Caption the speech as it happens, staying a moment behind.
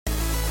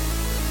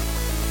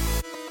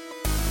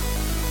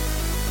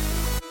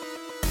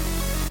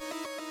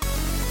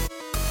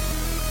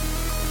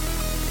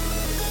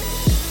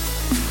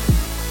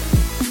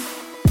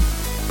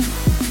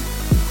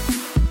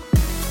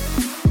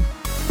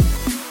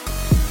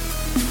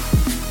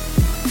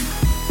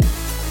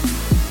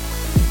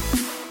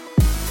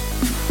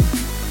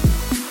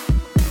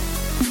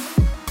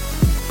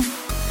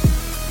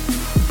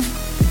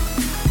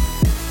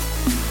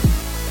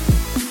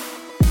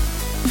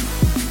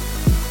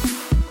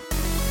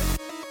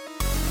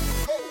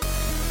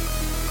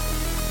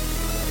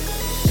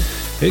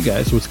Hey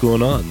guys, what's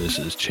going on? This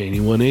is Cheney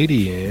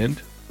 180,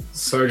 and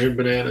Sergeant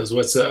Bananas,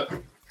 what's up?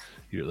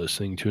 you're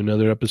listening to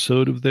another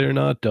episode of They're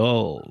Not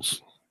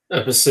Dolls.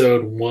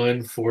 Episode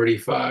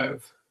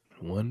 145.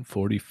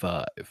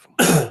 145.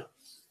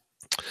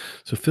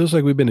 So it feels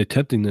like we've been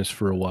attempting this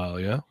for a while,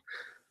 yeah?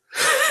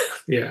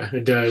 Yeah,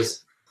 it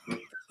does.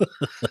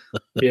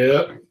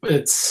 Yeah,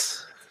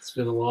 it's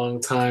been a long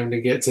time to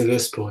get to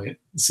this point, it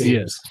Yes,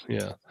 seems.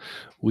 yeah.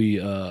 We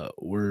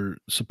were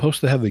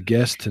supposed to have a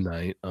guest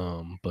tonight,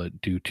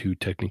 but due to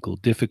technical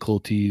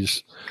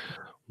difficulties,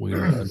 we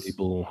are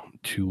unable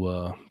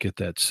to get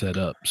that set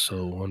up.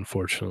 So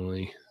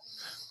unfortunately,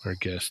 our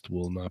guest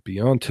will not be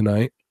on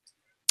tonight,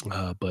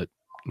 but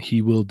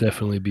he will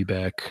definitely be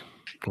back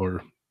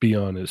or be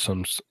on at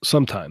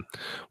sometime.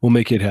 We'll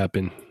make it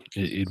happen.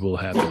 It will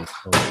happen.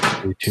 So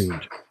stay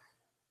tuned.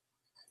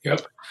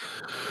 Yep.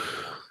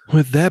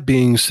 With that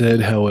being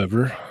said,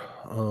 however,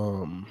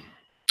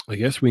 I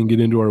guess we can get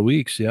into our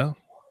weeks. Yeah.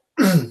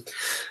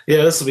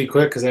 Yeah, this will be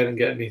quick because I didn't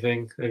get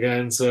anything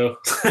again. So,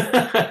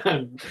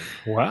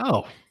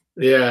 Wow.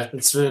 yeah,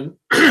 it's been,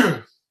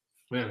 man,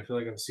 I feel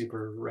like I'm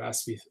super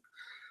raspy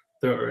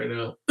throat right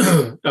now.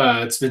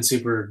 It's been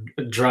super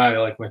dry,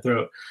 like my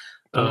throat.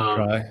 Don't Um,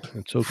 cry.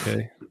 It's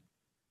okay.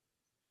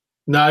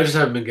 no, I just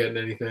haven't been getting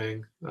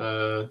anything.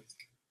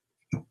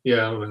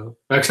 Yeah, I don't know.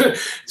 Actually,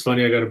 it's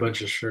funny. I got a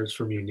bunch of shirts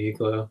from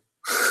Uniqlo.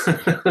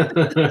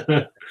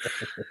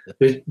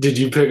 did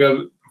you pick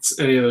up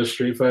any of those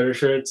Street Fighter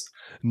shirts?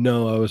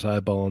 No, I was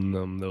eyeballing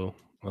them though.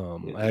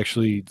 Yeah. I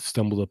actually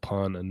stumbled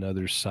upon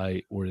another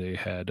site where they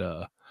had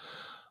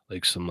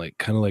like some like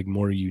kind of like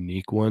more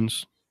unique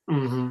ones.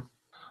 Mm-hmm.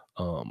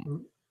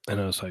 Um, and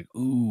I was like,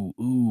 ooh,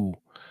 ooh.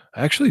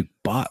 I actually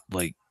bought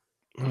like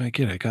I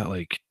got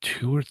like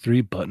 2 or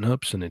 3 button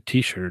ups and a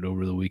t-shirt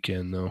over the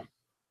weekend though.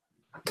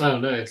 Oh,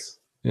 nice.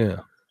 Yeah.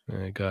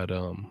 And I got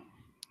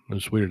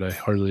it's weird. I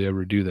hardly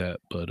ever do that,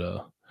 but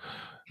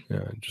yeah,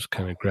 I just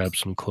kind of grabbed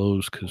some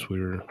clothes cuz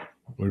we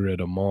were at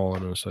a mall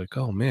and I was like,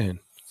 "Oh man,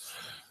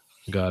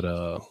 got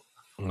a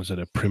was it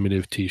a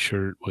primitive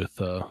t-shirt with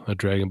a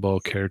Dragon Ball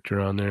character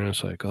on there?" And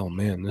it's like, "Oh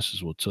man, this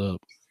is what's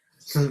up."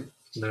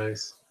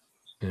 Nice.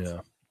 Yeah.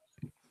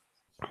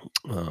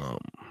 Um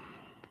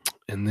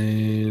And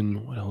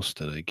then what else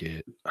did I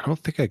get? I don't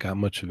think I got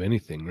much of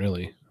anything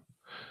really,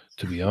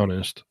 to be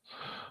honest.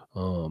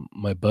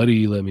 My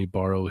buddy let me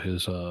borrow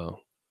his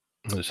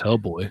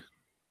Hellboy.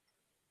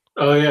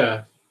 Oh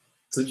yeah.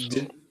 So So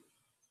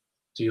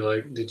do you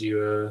like? Did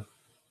you?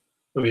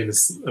 I mean,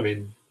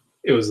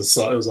 it was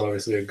it was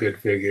obviously a good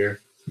figure.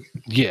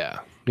 yeah.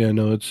 Yeah,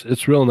 no,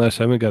 it's real nice.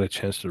 I haven't got a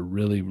chance to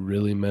really,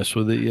 really mess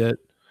with it yet.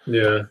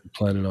 Yeah. I'm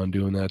planning on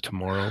doing that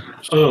tomorrow.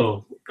 So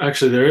Oh,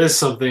 actually, there is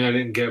something I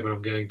didn't get, but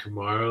I'm getting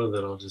tomorrow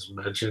that I'll just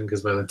mention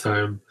because by the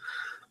time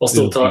I'll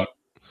still it'll talk,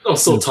 be I'll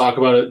still it'll talk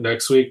about it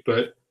next week,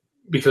 but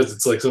because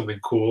it's like something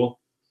cool.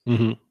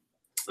 mhm.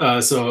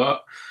 So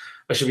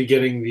I should be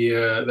getting the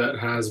that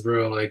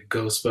Hasbro like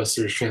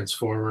Ghostbusters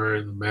Transformer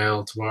in the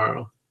mail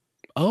tomorrow.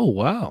 Oh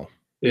wow.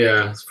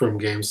 Yeah, it's from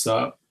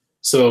GameStop.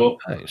 So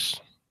Nice.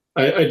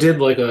 I did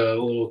like a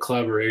little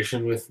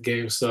collaboration with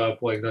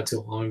GameStop like not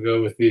too long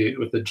ago with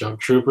the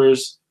Jump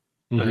Troopers.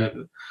 I Mhm. had,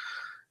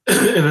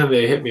 and then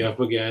they hit me up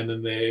again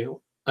and they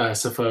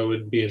asked if I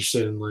would be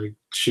interested in like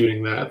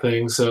shooting that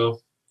thing.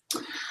 So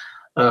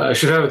I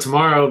should have it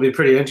tomorrow. It'll be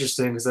pretty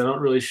interesting because I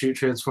don't really shoot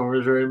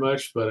Transformers very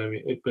much. But I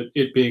mean, but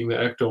it being the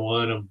Ecto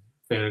One, I'm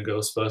a fan of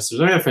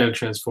Ghostbusters. I'm a fan of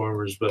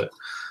Transformers, but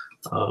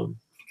um,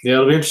 yeah,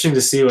 it'll be interesting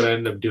to see what I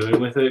end up doing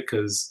with it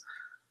because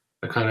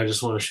I kind of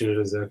just want to shoot it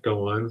as Ecto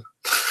One.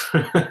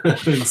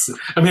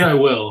 I mean, I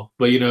will,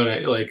 but you know,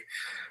 like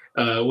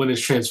when it's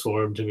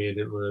transformed to me, it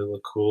didn't really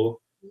look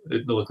cool. It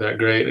didn't look that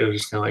great. It was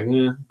just kind of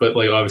like, eh. But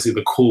like obviously,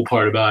 the cool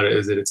part about it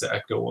is that it's an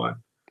Ecto One.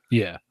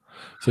 Yeah.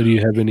 So do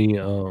you have any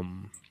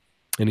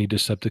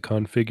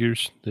Decepticon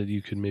figures that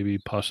you could maybe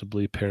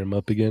possibly pair him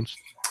up against?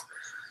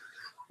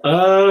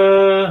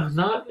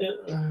 Not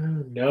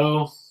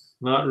no,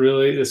 not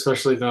really.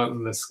 Especially not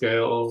in the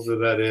scale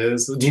that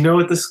is. Do you know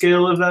what the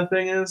scale of that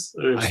thing is?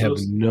 Or I have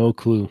supposed? no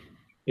clue.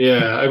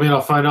 Yeah, I mean,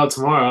 I'll find out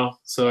tomorrow.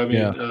 So I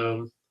Yeah.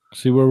 mean,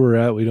 See where we're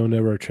at. We don't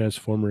have our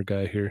transformer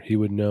guy here. He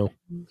would know.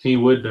 he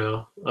would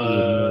know. He would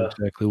know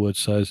exactly what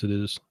size it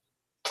is.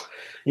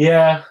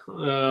 Yeah.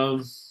 I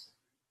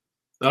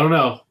don't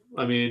know.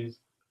 I mean,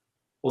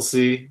 we'll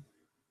see.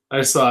 I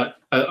just thought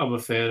I'm a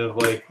fan of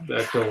like the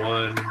Ecto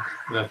One,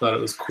 and I thought it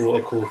was cool,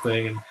 a cool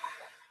thing. And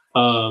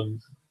um,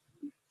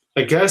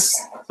 I guess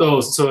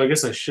so I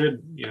guess I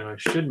should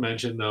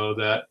mention though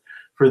that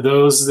for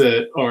those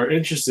that are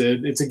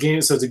interested, it's a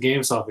game, so it's a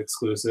GameStop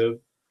exclusive.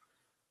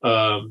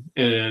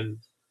 And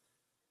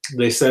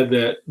they said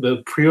that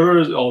the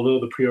pre-orders, although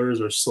the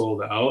pre-orders are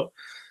sold out,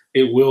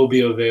 it will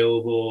be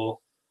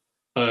available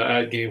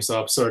at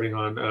GameStop starting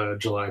on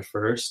July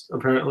 1st,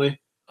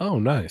 apparently. Oh,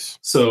 nice.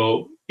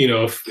 So, you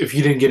know, if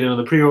you didn't get in on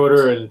the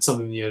pre-order and it's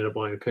something you ended up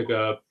wanting to pick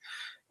up,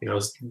 you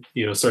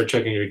know, start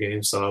checking your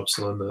GameStops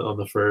on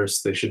the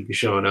first. They should be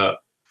showing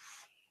up.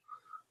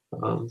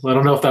 I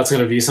don't know if that's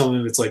going to be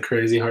something that's like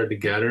crazy hard to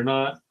get or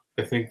not.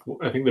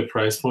 I think the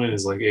price point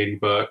is like $80.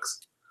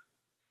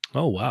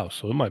 Oh wow,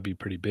 so it might be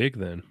pretty big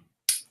then.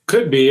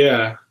 Could be,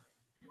 yeah.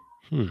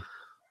 Hmm.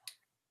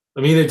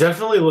 I mean, it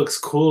definitely looks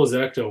cool as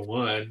Ecto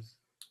One.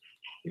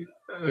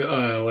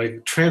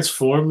 Like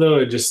Transform though,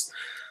 it just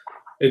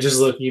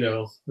look,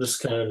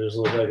 just kind of just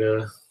look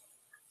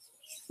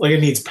like it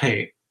needs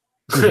paint.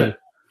 Mhm.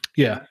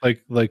 Yeah,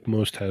 like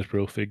most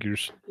Hasbro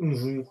figures.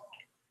 hmm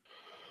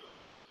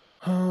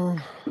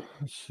Um,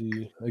 let's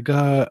see. I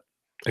got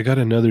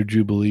another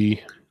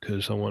Jubilee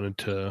because I wanted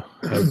to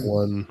have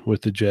one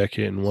with the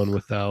jacket and one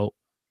without.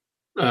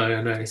 Oh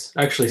yeah, nice.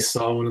 I actually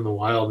saw one in the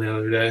wild the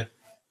other day.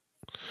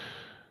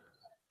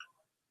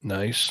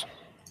 Nice.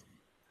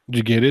 Did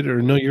you get it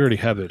or no? You already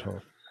have it, huh?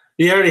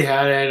 He already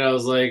had it. I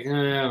was like, I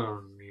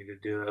don't need to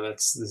do that.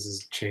 This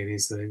is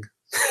Cheney's thing.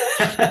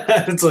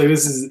 It's like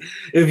this is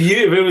if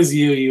it was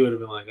you, you would have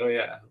been like, oh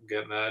yeah, I'm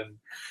getting that.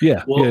 Yeah,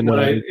 yeah, Well, no,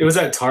 it was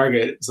at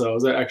Target, so I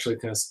was actually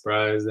kind of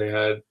surprised they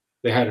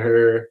had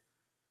her.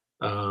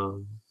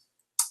 Um,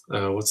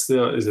 what's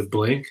the is it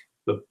Blink?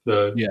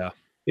 The yeah.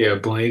 Yeah,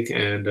 Blink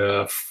and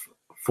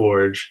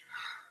Forge,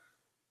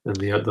 and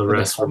the The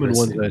rest were common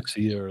ones I missing.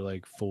 see are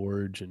like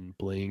Forge and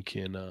Blink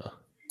and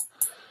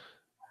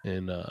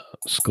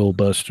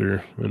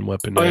Skullbuster and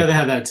Weapon Oh yeah, they X.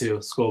 had that too.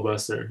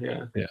 Skullbuster.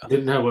 Yeah, Yeah,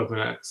 didn't have Weapon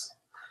X.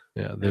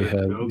 yeah. They And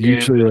have no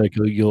usually Gambit.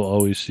 like you'll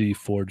always see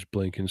Forge,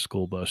 Blink, and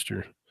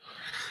Skullbuster.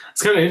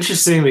 It's kind of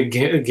interesting. The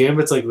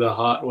Gambit's like the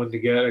hot one to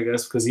get, I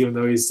guess, because even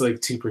though he's like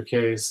two per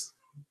case,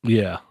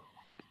 Yeah,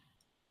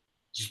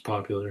 just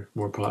popular,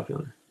 more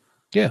popular.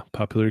 yeah.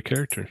 Popular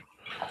character.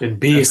 And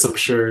Beast, I'm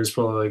sure, is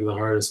probably like the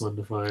hardest one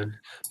to find.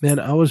 Man,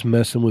 I was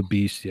messing with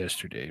Beast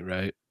yesterday,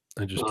 right?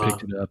 I just Uh,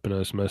 picked it up and I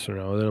was messing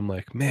around with it. I'm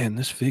like, man,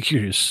 this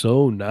figure is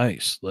so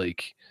nice.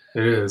 Like,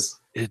 it is.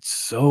 it's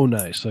so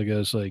nice. Like, I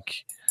was like,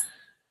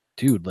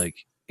 dude, like,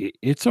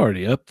 it's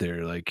already up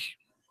there, like,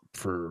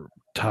 for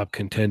top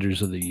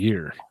contenders of the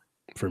year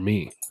for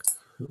me.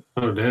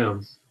 Oh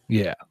damn.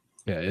 Yeah.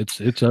 Yeah,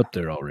 it's up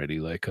there already.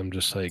 Like, I'm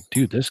just like,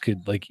 dude, this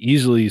could like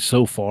easily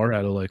so far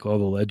out of like all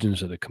the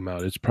legends that have come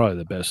out, it's probably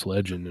the best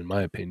legend in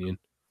my opinion.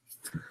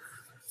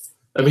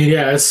 I mean,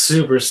 yeah, it's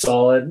super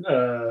solid.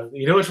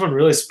 You know which one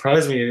really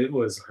surprised me? It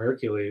was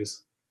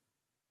Hercules.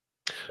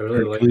 I really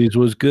liked it. Hercules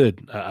was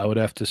good. I would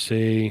have to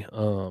say I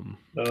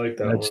like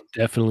that that's one.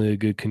 definitely a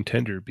good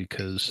contender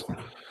because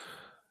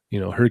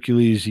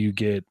Hercules you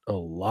get a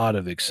lot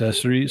of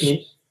accessories. You,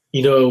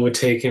 you know, it would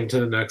take him to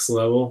the next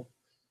level.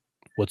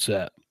 What's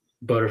that?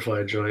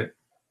 Butterfly joint,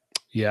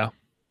 Yeah,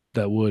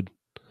 that would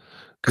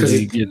because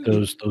because you get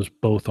those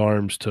both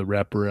arms to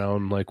wrap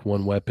around like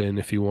one weapon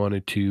if you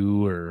wanted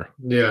to, or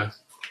yeah,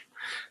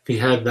 if he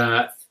had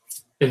that,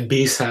 and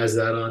Beast has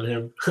that on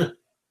him.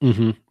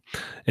 hmm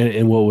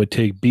and what would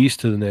take Beast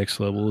to the next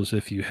level is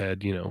if you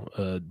had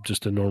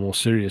just a normal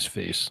serious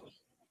face.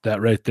 That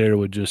right there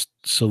would just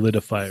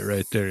solidify it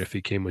right there if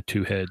he came with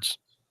two heads.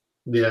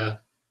 Yeah,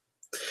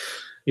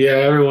 yeah.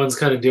 Everyone's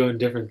kind of doing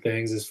different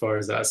things as far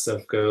as that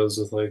stuff goes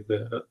with like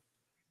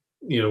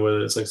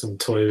whether it's like some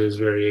Toy Biz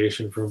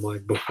variation from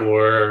like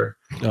before.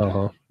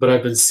 Uh-huh. But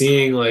I've been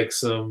seeing like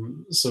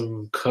some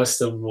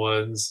custom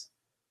ones.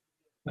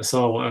 I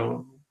saw one.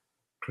 I'm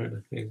trying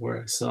to think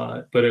where I saw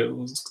it, but it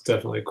was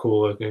definitely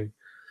cool looking.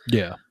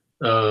 Yeah.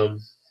 Um,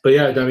 but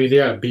yeah, I mean,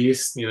 yeah,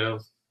 Beast,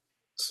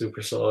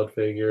 super solid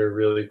figure,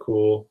 really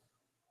cool,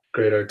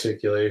 great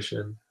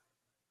articulation.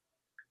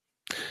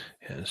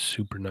 Yeah,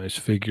 super nice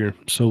figure.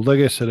 So like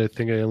I said, I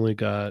think I only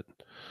got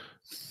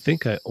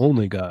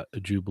a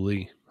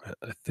Jubilee.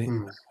 I think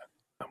Hmm.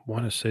 I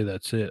want to say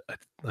that's it.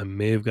 I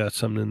may have got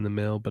something in the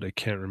mail, but I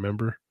can't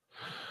remember.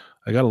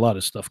 I got a lot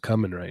of stuff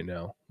coming right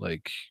now.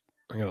 Like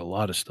I got a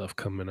lot of stuff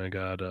coming. I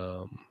got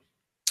the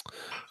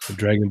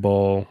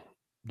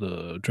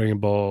the Dragon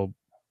Ball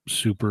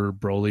Super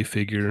Broly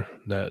figure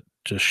that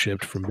just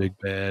shipped from Big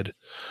Bad.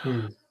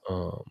 Hmm.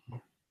 Um,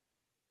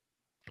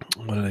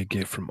 what did I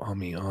get from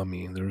Ami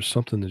Ami? There was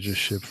something that just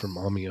shipped from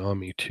Ami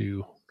Ami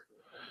too.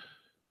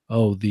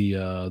 Oh, the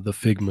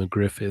Figma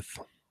Griffith,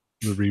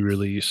 the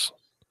re-release.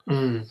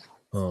 Hmm.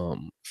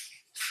 Um,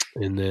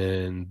 and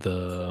then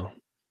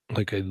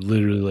I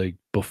literally like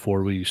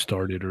before we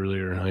started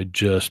earlier, I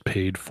just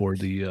paid for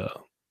the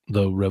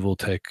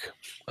Revoltech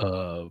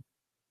uh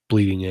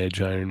Bleeding Edge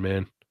Iron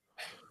Man.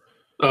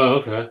 Oh,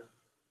 okay.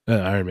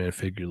 That Iron Man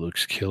figure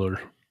looks killer.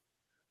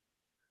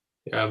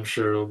 Yeah, I'm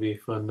sure it'll be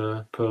fun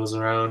to pose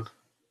around.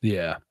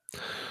 Yeah.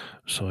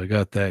 So I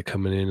got that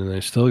coming in, and I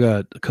still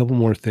got a couple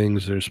more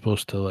things that are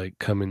supposed to like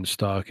come in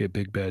stock at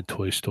Big Bad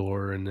Toy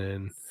Store, and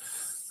then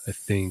I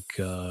think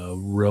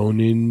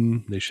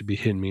Ronin. They should be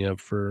hitting me up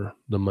for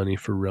the money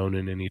for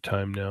Ronin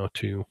anytime now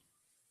too.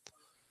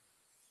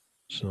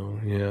 So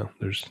yeah,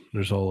 there's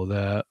all of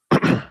that.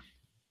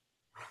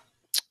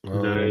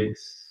 um,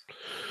 Nice.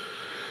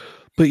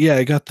 but yeah,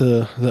 I got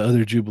the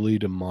other Jubilee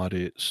to mod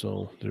it,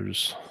 so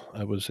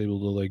I was able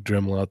to like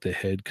Dremel out the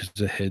head because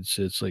the head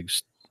sits like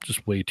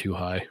just way too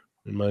high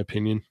in my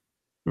opinion.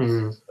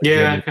 Hmm. I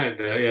Yeah, Dremel kind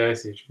of. Yeah, I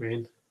see what you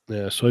mean.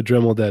 Yeah, so I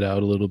dremeled that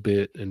out a little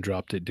bit and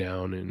dropped it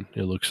down, and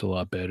it looks a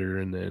lot better.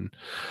 And then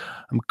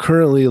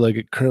currently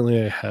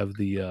I have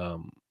the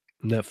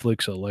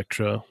Netflix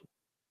Electra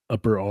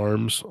upper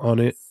arms on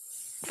it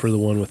for the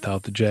one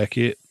without the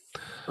jacket.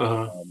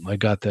 Uh-huh. I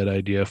got that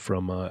idea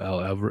from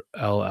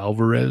Al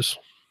Alvarez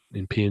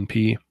in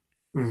PNP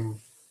Mm.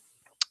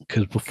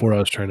 because before I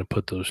was trying to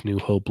put those New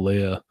Hope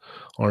Leia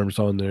arms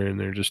on there, and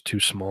they're just too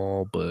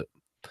small. But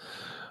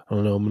I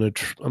don't know.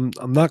 I'm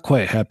not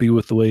quite happy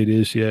with the way it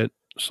is yet,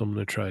 so I'm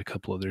gonna try a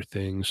couple other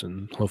things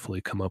and hopefully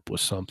come up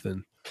with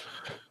something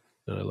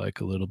that I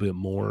like a little bit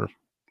more.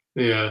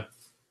 Yeah.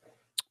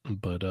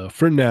 But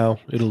for now,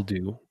 it'll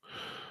do.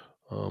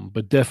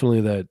 But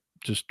definitely that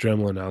just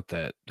dremeling out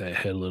that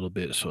head a little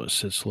bit so it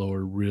sits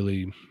lower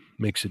really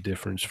makes a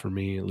difference for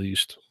me at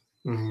least.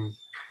 Mm.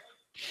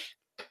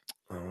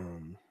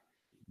 Um,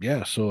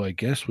 yeah, so I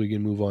guess we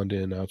can move on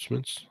to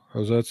announcements.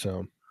 How's that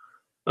sound?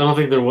 I don't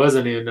think there was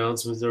any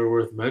announcements that were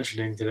worth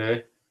mentioning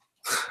today.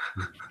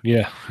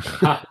 Yeah.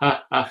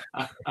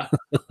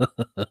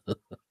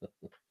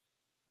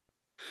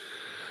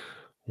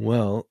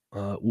 Well,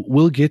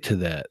 we'll get to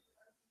that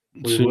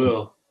We soon.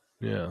 will.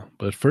 Yeah,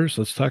 but first,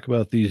 let's talk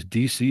about these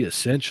DC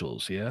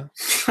essentials. Yeah.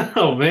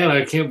 Oh man,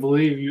 I can't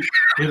believe you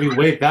made me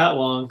wait that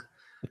long.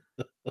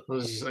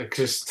 I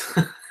just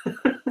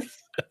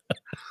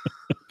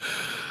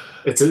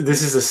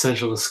this is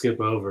essential to skip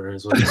over,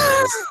 is what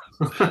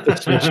it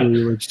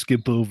Essentially, is. let's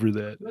skip over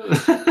that.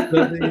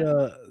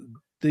 So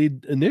they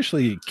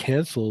initially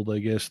canceled, I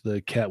guess,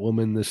 the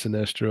Catwoman, the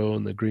Sinestro,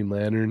 and the Green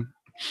Lantern,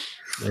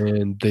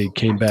 and they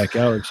came back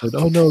out and said,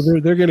 "Oh no,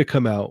 they're going to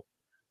come out."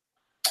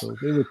 So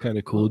they look kind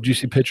of cool. Did you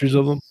see pictures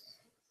of them?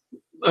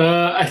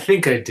 I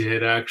think I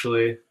did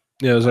actually.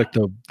 Yeah, it was like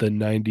the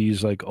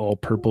 '90s, like all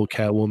purple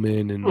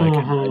Catwoman and like a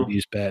Mhm.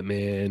 '90s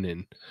Batman,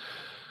 and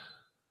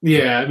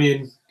Yeah, I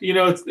mean,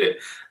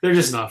 they're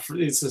just not.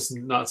 It's just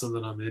not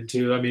something I'm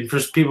into. I mean, for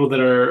people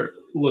that are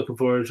looking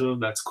forward to them,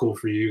 that's cool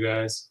for you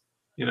guys.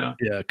 You know.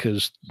 yeah,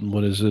 because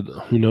what is it?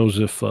 Who knows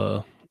if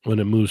when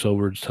it moves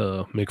over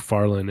to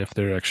McFarlane, if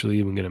they're actually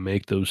even going to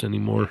make those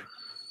anymore?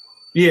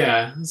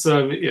 Yeah. So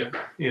I mean,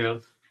 yeah,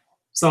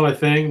 it's not my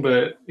thing,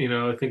 but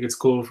I think it's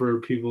cool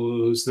for people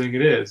whose thing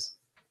it is.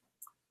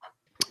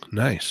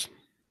 Nice.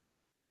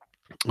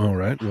 All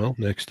right. Well,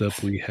 next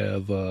up we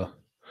have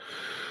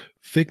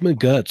Figma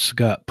Guts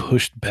got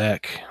pushed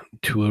back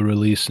to a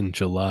release in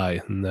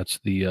July, and that's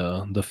the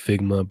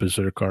Figma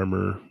Berserk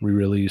Armor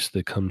re-release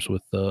that comes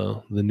with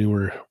the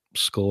newer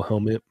skull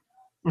helmet.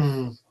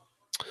 Mm.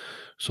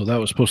 So that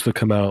was supposed to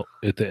come out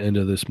at the end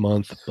of this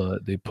month,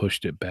 but they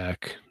pushed it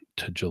back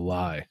to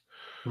July.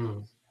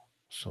 Mm.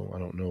 So I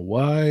don't know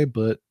why,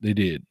 but they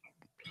did.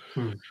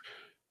 Mm.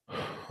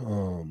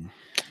 Um,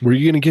 were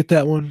you gonna get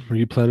that one? Were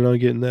you planning on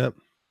getting that?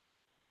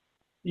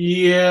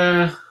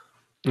 Yeah.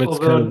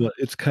 Although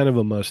It's kind of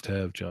a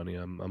must-have, Johnny.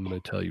 I'm gonna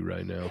tell you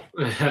right now.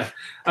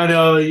 I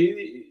know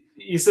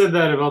you said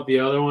that about the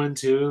other one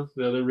too,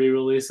 the other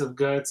re-release of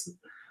Guts,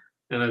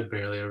 and I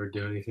barely ever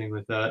do anything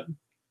with that.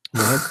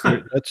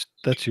 Well,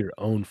 that's your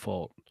own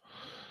fault.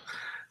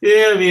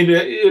 Yeah, I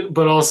mean,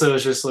 but also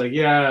it's just like,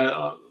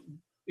 yeah,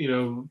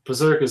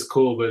 Berserk is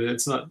cool, but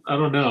it's not. I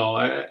don't know.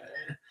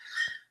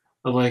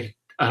 I'm like,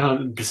 I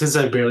don't. Since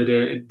I barely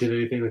did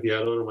anything with the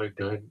other one, I'm like,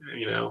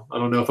 I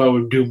don't know if I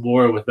would do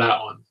more with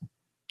that one.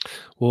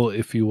 Well,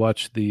 if you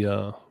watch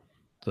the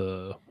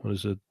what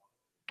is it?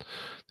 I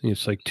think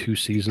it's like 2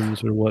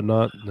 seasons or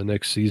whatnot, the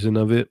next season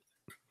of it.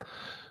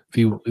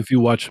 If you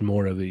watch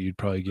more of it, you'd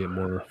probably get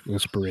more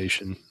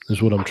inspiration,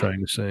 is what I'm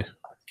trying to say.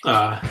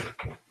 Uh,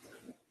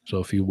 So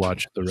if you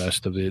watch the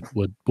rest of it,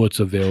 what's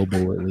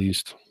available at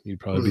least, you'd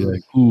probably be mhm.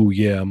 like, "Ooh,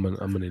 yeah, I'm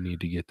gonna need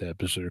to get that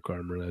Berserk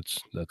armor.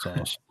 That's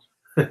awesome."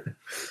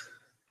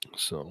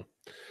 So,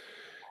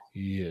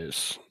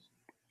 yes.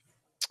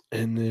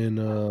 And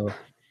then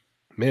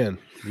man,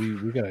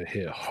 we got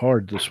hit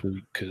hard this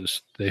week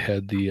because they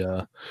had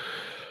the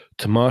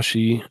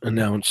Tamashi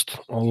announced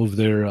all of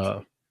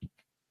their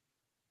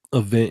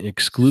event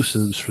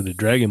exclusives for the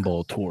Dragon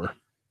Ball tour.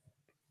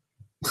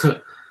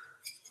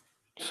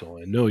 So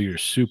I know you're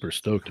super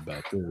stoked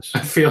about this.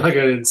 I feel like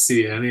I didn't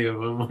see any of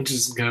them, which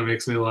just kind of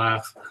makes me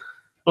laugh.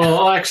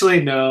 Well,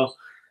 actually, no.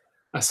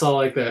 I saw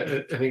like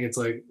that. I think it's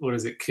like, what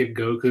is it, Kid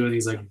Goku, and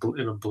he's like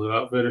in a blue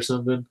outfit or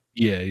something.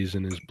 Yeah, he's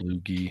in his blue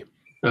gi.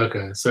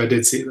 Okay, so I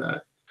did see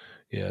that.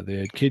 Yeah, they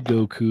had Kid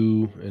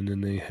Goku, and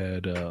then they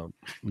had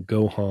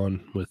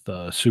Gohan with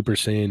Super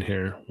Saiyan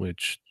hair,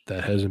 which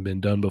that hasn't been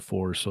done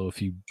before. So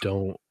if you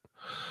don't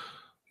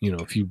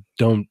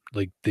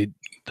like,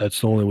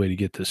 that's the only way to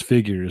get this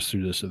figure is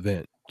through this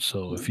event.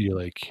 So if you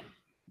like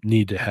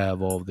need to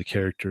have all of the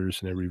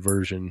characters in every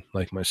version,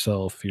 like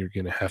myself, you're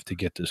gonna have to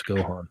get this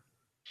Gohan.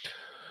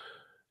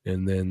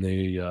 And then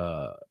they're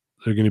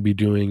going to be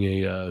doing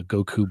a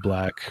Goku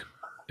Black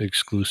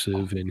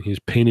exclusive, and he's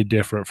painted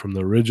different from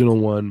the original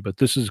one. But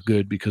this is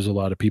good because a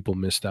lot of people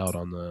missed out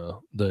on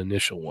the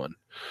initial one.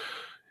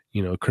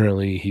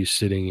 Currently he's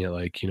sitting at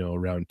like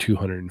around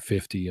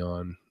 250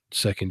 on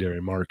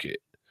secondary market.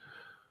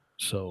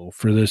 So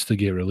for this to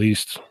get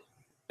released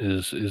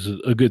is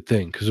a good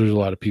thing because there's a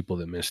lot of people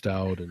that missed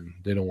out and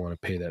they don't want to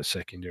pay that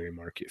secondary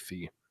market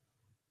fee.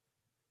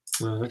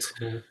 Oh, that's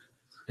cool.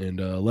 And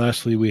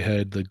lastly, we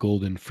had the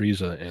Golden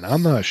Frieza, and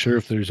I'm not sure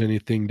if there's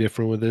anything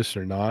different with this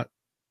or not.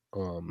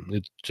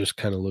 It just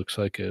kind of looks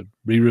like a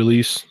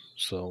re-release,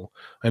 so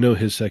I know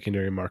his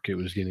secondary market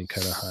was getting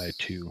kind of high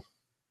too.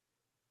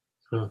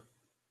 Huh.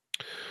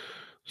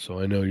 So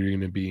I know you're going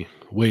to be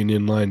waiting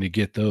in line to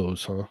get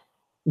those, huh?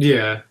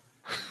 Yeah.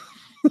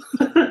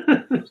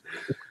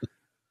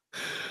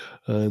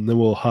 And then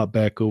we'll hop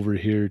back over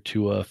here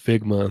to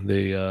Figma.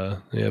 They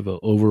have an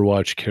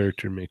Overwatch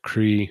character,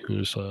 McCree,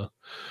 who's a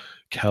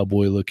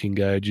cowboy-looking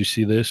guy. Did you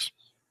see this?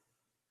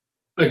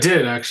 I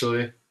did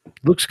actually.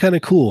 Looks kind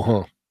of cool,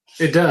 huh?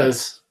 It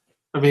does.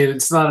 I mean,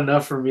 it's not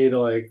enough for me to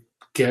like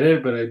get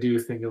it, but I do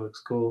think it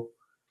looks cool.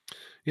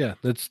 Yeah,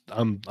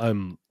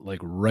 I'm like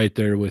right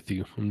there with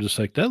you. I'm just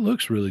like that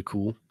looks really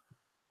cool.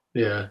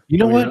 Yeah. You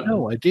know I mean, what?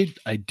 No,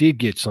 I did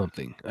get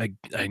something.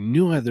 I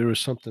knew there was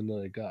something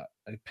that I got.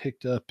 I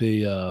picked up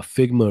a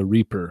Figma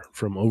Reaper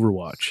from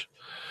Overwatch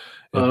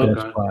at oh,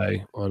 Best okay.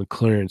 Buy on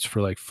clearance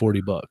for like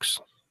 $40.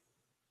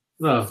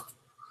 No.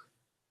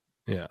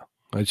 Yeah,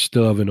 I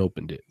still haven't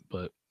opened it,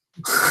 but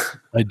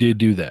I did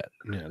do that.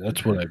 Yeah,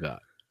 that's what I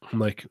got. I'm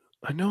like,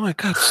 I know I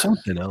got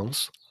something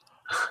else.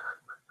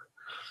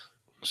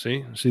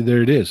 See,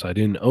 there it is. I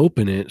didn't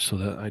open it, so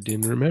that I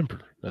didn't remember.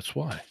 That's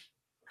why.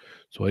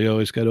 So you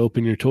always got to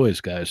open your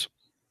toys, guys.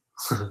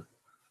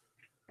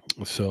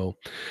 So,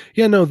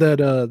 yeah, no, that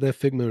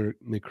Figma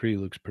McCree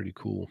looks pretty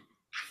cool.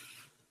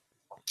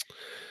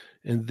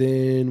 And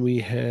then we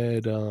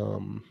had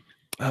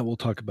we'll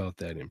talk about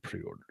that in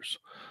pre-orders.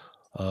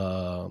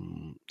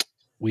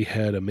 We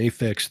had a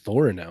Mafex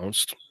Thor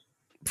announced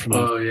from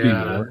Oh Infinity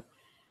yeah. War.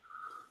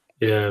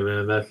 Yeah,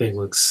 man, that thing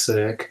looks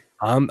sick.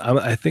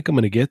 I think I'm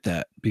going to get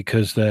that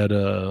because that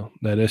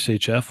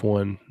SHF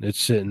one, it's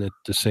sitting at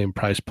the same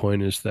price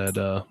point as that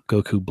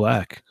Goku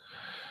Black.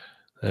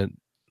 That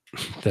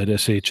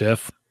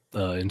SHF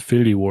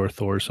Infinity War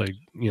Thor's like,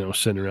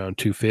 sitting around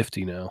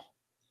 250 now.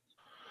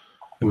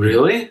 I mean,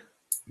 Really?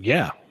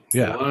 yeah.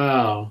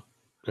 Wow.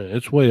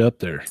 It's way up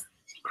there.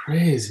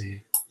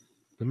 Crazy.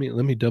 Let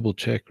me double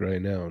check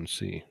right now and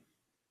see.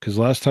 Because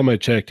last time I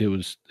checked, it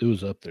was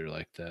up there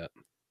like that.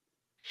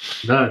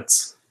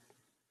 Nuts.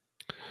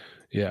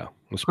 Yeah,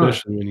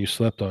 especially when you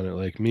slept on it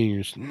like me.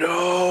 You're just,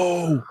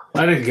 no.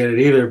 I didn't get it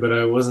either, but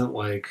I wasn't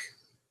like,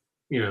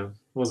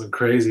 wasn't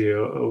crazy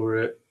over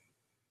it.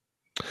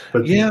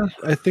 But Yeah,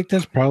 I think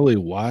that's probably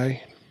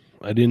why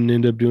I didn't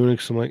end up doing it.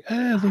 Because I'm like,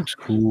 it looks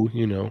cool.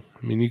 I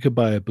mean, you could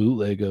buy a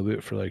bootleg of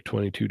it for like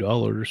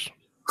 $22.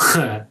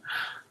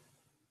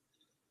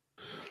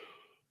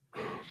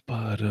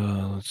 But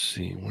let's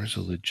see, where's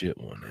a legit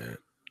one at?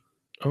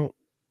 Oh,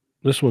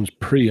 this one's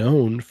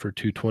pre-owned for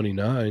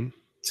 $229.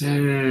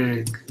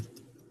 Dang.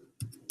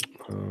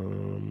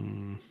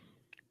 Um,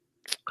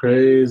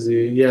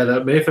 Crazy. Yeah,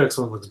 that Mafex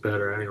one looks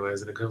better anyways,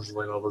 and it comes with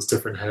like all those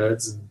different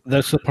heads. And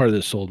that's the part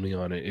that sold me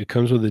on it. It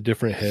comes with the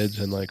different heads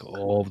and like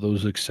all of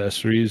those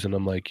accessories, and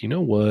I'm like, you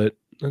know what?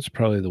 That's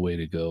probably the way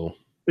to go.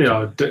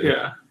 yeah.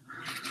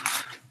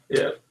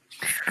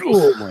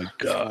 Oh my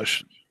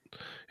gosh.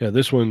 Yeah,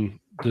 this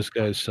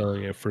guy's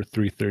selling it for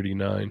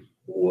 $339.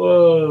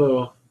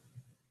 Whoa.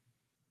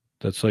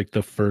 That's like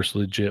the first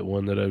legit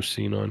one that I've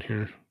seen on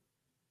here.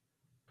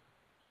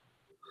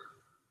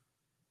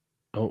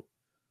 Oh,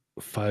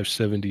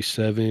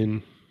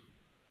 577.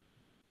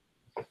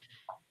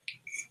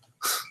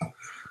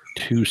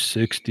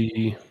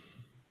 260.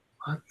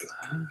 What the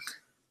heck?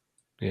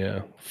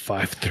 Yeah,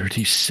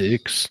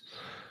 536.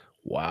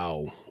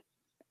 Wow.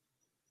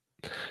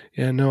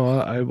 Yeah, no,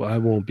 I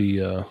won't be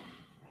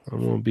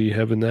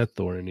having that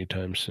Thor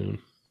anytime soon.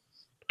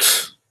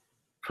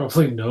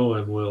 Probably no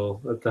one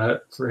will at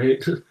that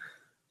rate.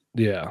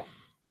 Yeah.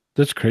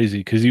 That's crazy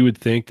because you would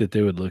think that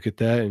they would look at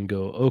that and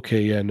go,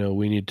 okay, yeah, no,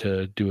 we need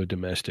to do a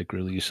domestic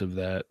release of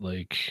that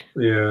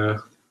Yeah.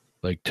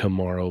 like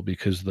tomorrow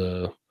because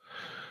the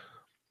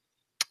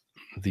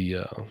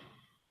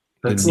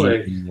That's need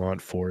like, you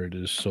want for it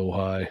is so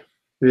high.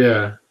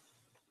 yeah.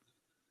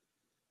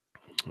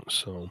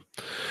 So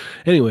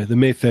anyway, the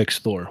Mafex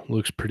Thor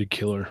looks pretty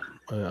killer.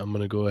 I'm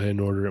gonna go ahead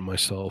and order it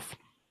myself.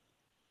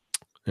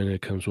 And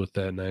it comes with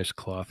that nice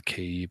cloth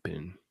cape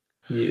and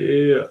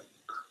Yeah.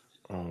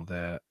 all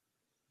that.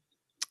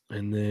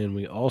 And then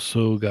we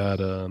also got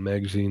a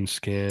magazine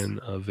scan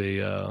of a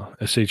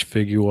SH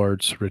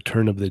Figuarts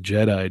Return of the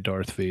Jedi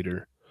Darth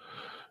Vader.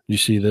 You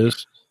see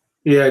this?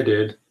 Yeah, I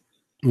did.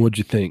 What'd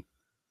you think?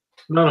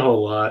 Not a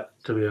whole lot,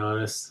 to be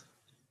honest.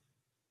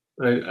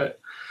 I'm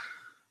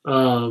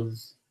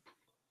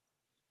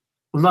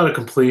not a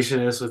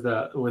completionist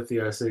with the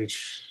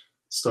SH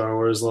Star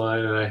Wars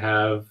line, and I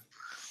have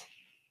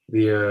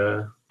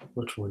the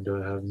which one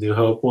do I have? New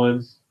Hope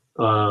one.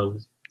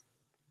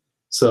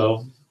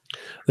 So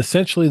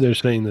Essentially, they're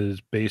saying that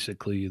it's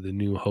basically the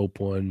New Hope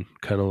one,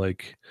 kind of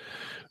like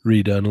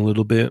redone a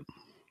little bit.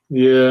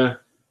 yeah.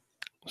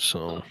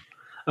 So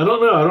I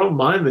don't know. I don't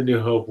mind the New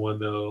Hope one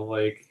though.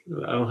 Like,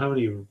 I don't have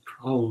any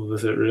problem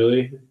with it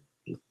really.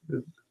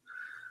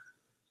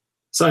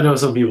 So I know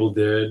some people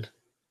did,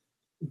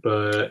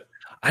 but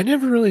I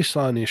never really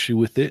saw an issue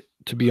with it,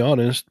 to be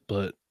honest,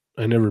 but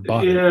I never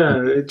bought it.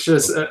 yeah, it's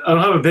just I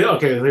don't have a big.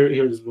 Okay,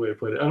 here's the way to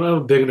put it. I don't have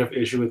a big enough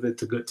issue with it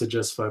to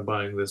justify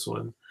buying this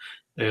one.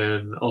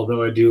 And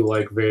although I do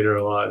like Vader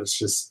a lot, it's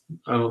just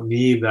I don't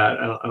need that.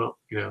 I don't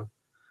you know.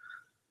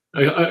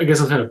 I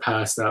guess I'm kind of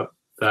past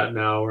that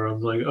now, where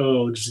I'm like,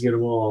 oh, just get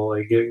them all.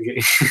 Like get.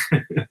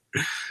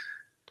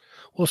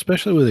 Well,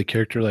 especially with a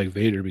character like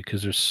Vader,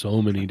 because there's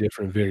so many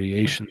different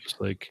variations.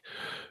 Like,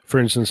 for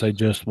instance, I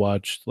just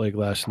watched like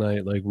last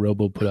night, like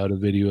Robo put out a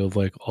video of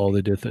like all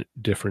the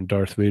different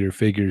Darth Vader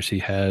figures he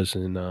has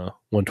in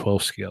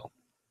 112 scale,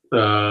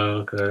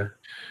 Okay.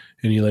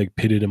 and he like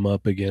pitted him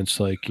up against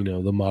like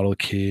the Model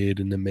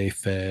Kid and the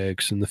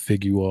Mayfax and the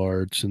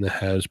Figuarts and the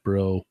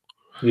Hasbro,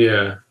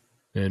 Yeah.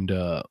 and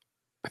I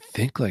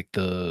think like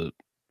what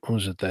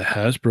was it, the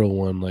Hasbro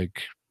one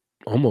like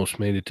almost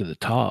made it to the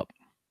top.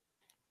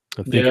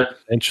 I think Yeah.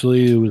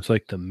 eventually it was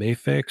like the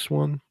Mayfax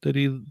one that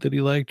he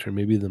liked, or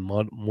maybe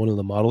one of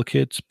the model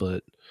kits.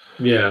 But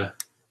Yeah.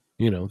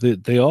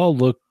 they all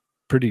look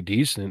pretty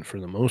decent for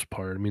the most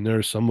part. I mean, there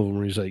are some of them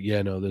where he's like,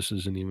 yeah, no, this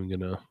isn't even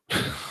gonna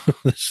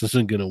this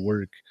isn't gonna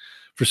work.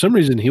 For some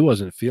reason, he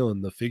wasn't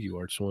feeling the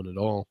Figuarts one at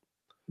all.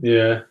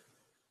 Yeah.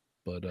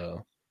 But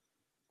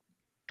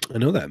I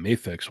know that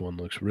Mayfax one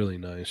looks really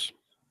nice.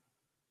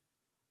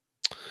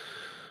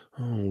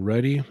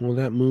 Alrighty, well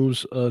that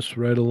moves us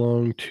right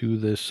along to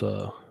this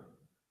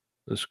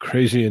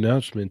crazy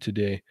announcement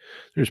today.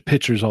 There's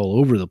pictures all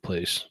over the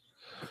place.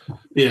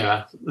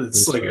 Yeah.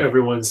 It's This, like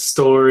everyone's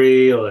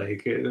story.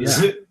 Like,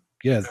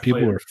 yeah,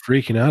 people were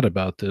freaking out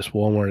about this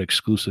Walmart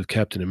exclusive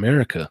Captain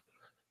America.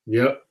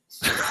 Yep.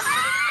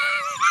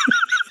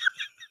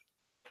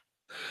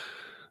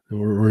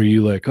 Were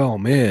you like, oh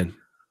man,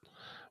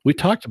 we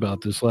talked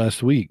about this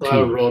last week I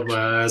too. rolled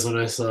my eyes when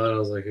I saw it. I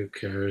was like, who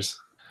cares?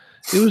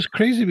 It was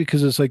crazy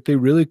because it's like they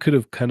really could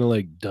have kind of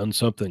like done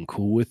something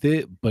cool with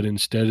it, but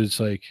instead it's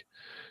like,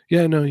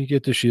 yeah, no, you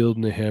get the shield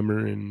and the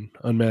hammer and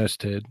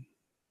unmasked head.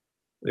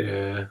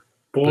 Yeah.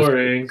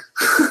 Boring.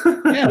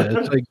 Yeah,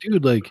 it's like,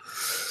 dude, like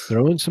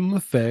throw in some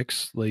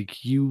effects.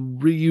 Like you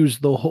reuse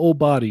the whole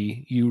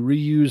body, you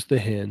reuse the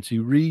hands,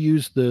 you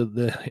reuse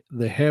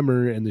the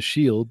hammer and the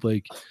shield.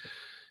 Like,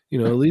 at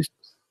least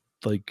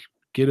like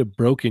get a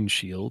broken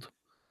shield.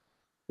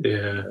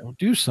 Yeah.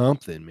 Do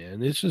something,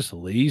 man. It's just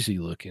lazy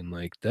looking.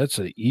 Like that's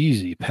an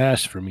easy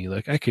pass for me.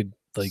 Like I could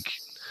like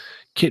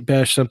kit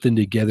bash something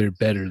together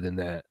better than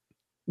that.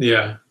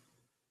 Yeah.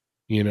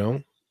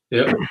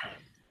 Yep.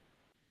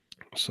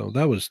 So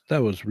that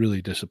was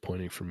really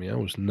disappointing for me. I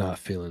was not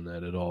feeling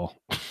that at all.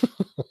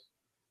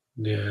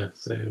 Yeah,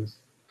 same.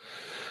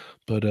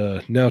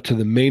 But now to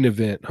the main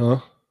event,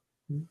 huh?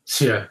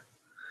 Yeah.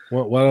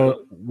 Why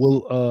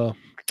don't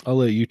I'll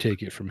let you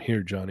take it from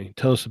here, Johnny.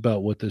 Tell us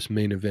about what this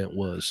main event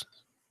was.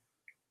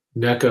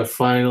 NECA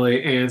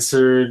finally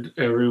answered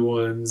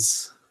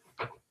everyone's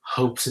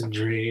hopes and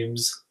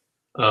dreams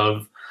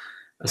of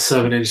a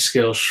 7-inch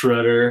scale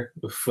shredder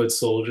with foot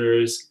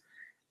soldiers,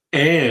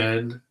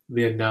 and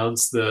they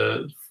announced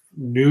the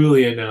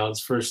newly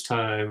announced first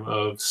time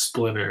of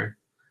Splinter.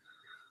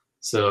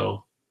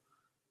 So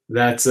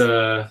that's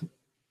it's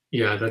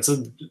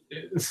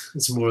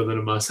more than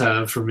a must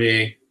have for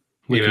me.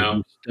 Look at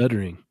you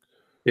stuttering.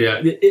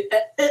 Yeah.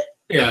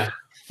 Yeah.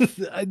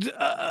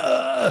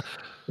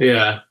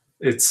 Yeah.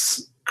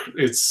 It's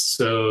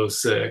so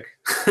sick.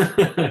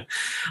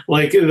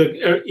 Like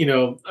I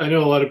know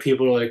a lot of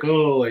people are like,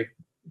 oh, like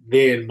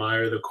they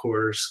admire the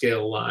quarter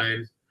scale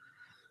line,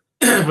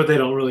 but they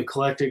don't really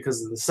collect it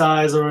because of the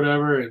size or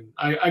whatever. And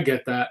I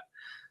get that.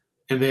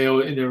 And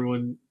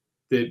everyone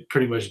that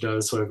pretty much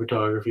does toy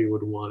photography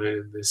would want it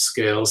in this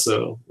scale.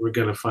 So we're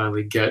gonna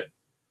finally get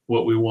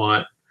what we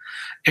want.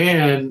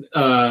 And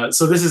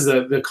so this is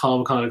the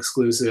Comic-Con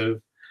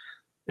exclusive,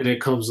 and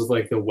it comes with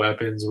like the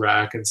weapons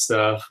rack and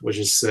stuff, which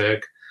is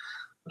sick.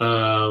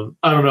 I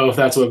don't know if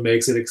that's what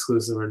makes it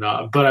exclusive or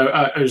not, but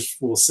I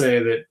just will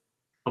say that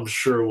I'm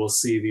sure we'll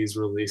see these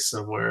released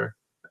somewhere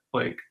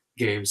like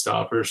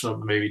GameStop or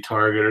something, maybe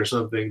Target or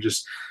something,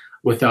 just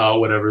without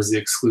whatever's the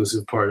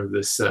exclusive part of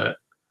this set.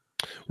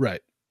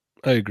 Right.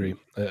 I agree.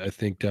 I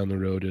think down the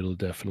road it'll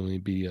definitely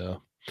be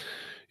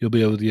you'll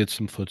be able to get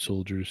some foot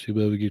soldiers, you'll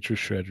be able to get your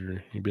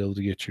shredder, you'll be able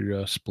to get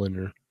your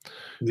Splinter.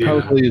 Yeah.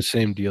 Probably the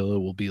same deal. It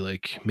will be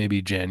like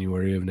maybe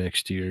January of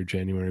next year,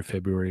 January,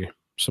 February,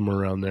 somewhere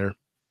around there.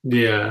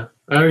 Yeah.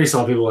 I already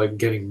saw people like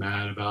getting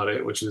mad about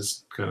it, which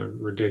is kind of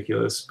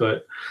ridiculous.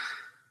 But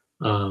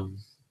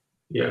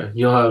yeah,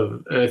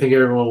 I think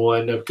everyone will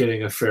end up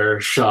getting a fair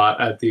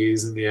shot at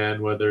these in the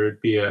end, whether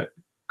it be at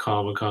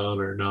Comic-Con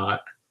or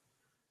not.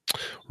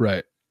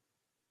 Right.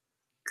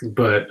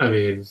 But I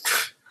mean,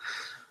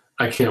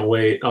 I can't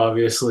wait,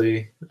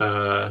 obviously.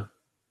 That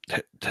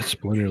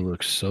Splinter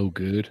looks so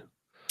good.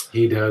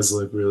 He does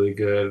look really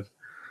good.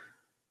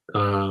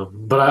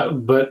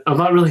 But I'm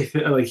not really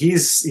like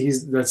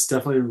he's that's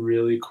definitely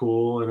really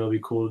cool, and it'll be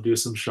cool to do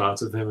some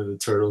shots with him and the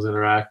turtles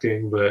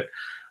interacting. But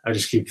I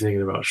just keep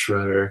thinking about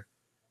Shredder.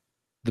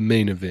 The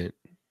main event.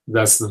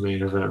 That's the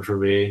main event for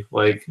me.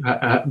 Like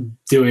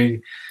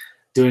doing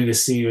a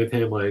scene with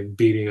him like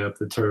beating up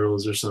the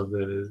turtles or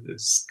something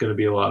is going to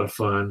be a lot of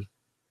fun.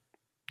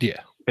 Yeah.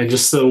 And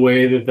just the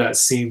way that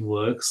scene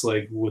looks,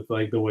 like with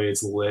like the way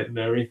it's lit and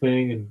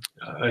everything, and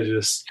I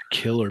just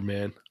killer,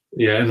 man.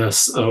 Yeah, and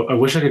I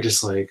wish I could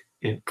just like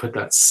put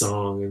that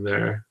song in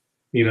there.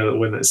 You know,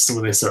 when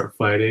they start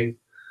fighting.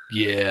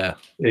 Yeah.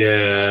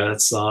 Yeah,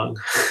 that song.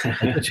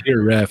 I just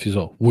hear Raph. He's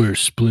all, "Where's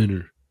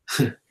Splinter?"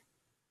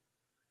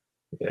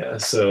 Yeah,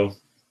 so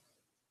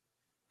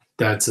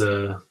that's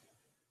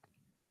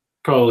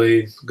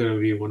probably going to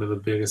be one of the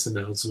biggest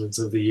announcements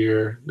of the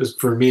year. Just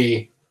for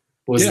me,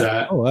 was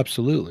that. Oh,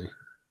 absolutely.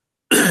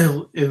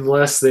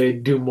 Unless they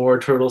do more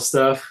turtle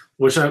stuff,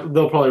 which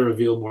they'll probably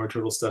reveal more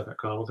turtle stuff at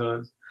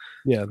Comic-Con.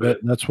 Yeah,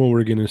 that's when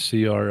we're gonna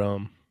see our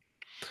oh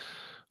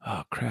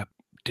crap,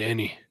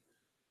 Danny.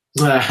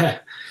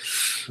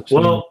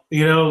 Well,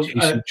 you know,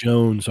 Casey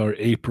Jones, our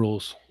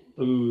Aprils.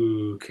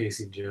 Ooh,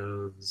 Casey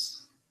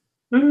Jones.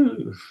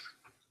 Ooh,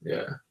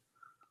 yeah.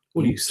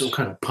 What are you, some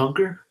kind of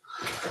punker?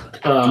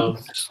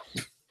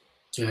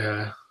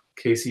 Yeah,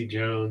 Casey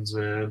Jones,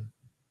 man.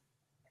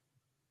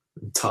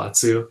 And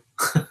Tatsu.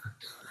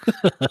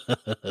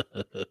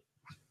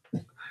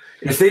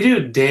 If they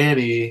do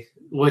Danny,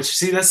 which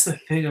see that's the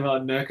thing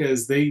about NECA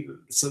is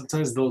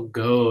they'll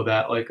go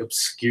that like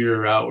obscure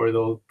route where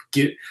they'll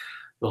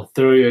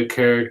throw you a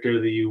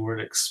character that you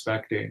weren't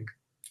expecting.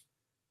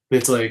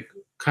 It's like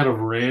kind of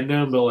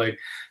random, but like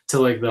to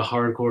like the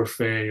hardcore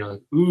fan, you're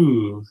like,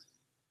 ooh.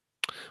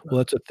 Well,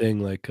 that's a thing.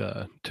 Like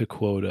to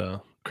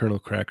quote Colonel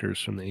Crackers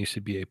from the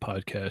ACBA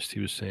podcast, he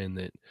was saying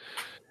that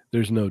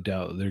there's no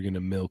doubt that they're going to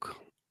milk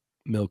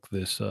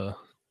this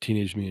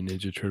Teenage Mutant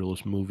Ninja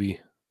Turtles movie,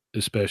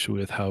 especially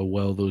with how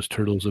well those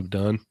turtles have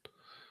done.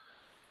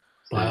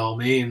 By all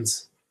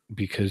means,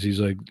 because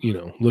he's like, you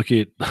know, look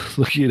at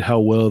how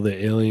well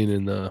the Alien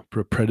and the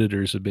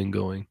Predators have been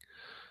going.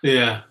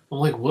 Yeah, I'm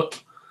like,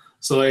 what?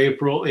 So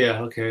April,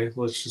 yeah, okay.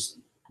 Let's just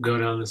go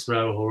down this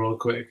rabbit hole real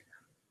quick.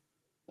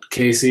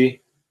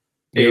 Casey,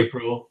 yep.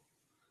 April,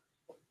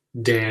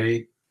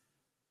 Danny,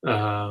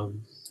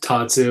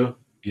 Tatsu.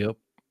 Yep.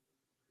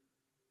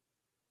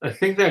 I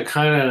think that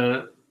kind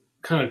of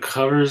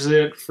covers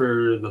it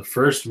for the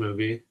first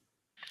movie.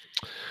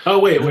 Oh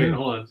wait,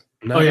 hold on.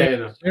 Not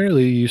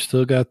necessarily. You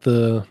still got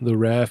the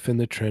Raph in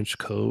the trench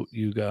coat.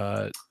 You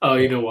got. Oh,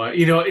 you know what?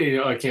 You know,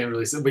 I can't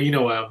really say, but you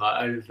know why I'm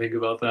not. I didn't think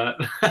about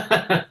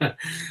that.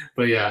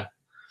 But yeah,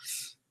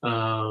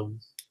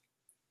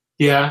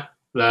 yeah,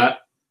 that.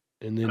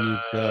 And then you've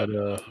got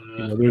you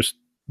know, there's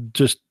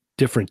just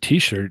different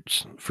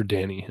T-shirts for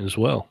Danny as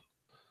well.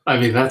 I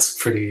mean,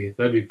 that'd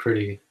be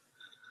pretty.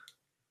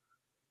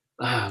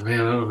 Ah, man,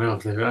 I don't know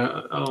if I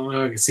don't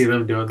know. I can see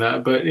them doing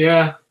that, but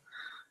yeah.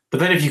 But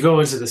then if you go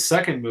into the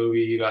second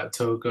movie, you got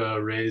Toka,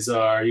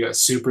 Razor, you got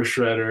Super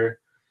Shredder.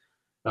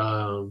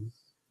 I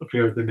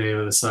forget what the name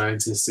of the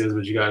scientist is,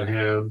 but you got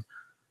him.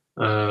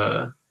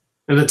 And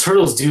the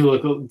turtles they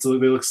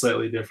look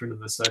slightly different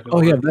in the second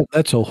one. Yeah,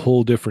 that's a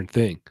whole different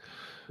thing.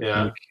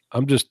 Yeah. Like,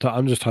 I'm just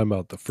talking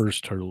about the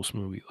first Turtles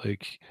movie.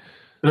 Like,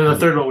 and then the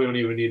third one we don't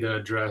even need to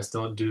address.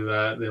 Don't do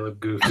that. They look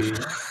goofy.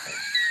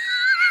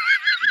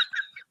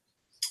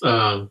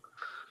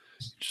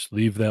 Just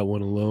leave that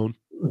one alone.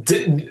 So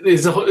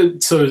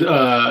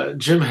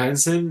Jim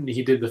Henson,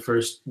 they did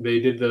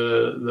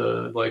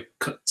the like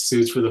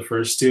suits for the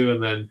first two,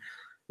 and then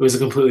it was a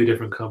completely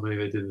different company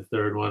that did the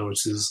third one,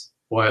 which is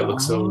why it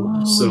looks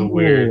so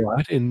weird.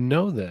 I didn't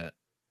know that.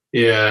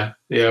 Yeah,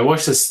 I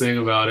watched this thing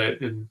about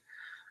it, and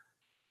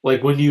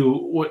like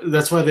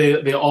that's why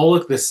they all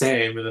look the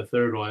same in the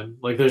third one.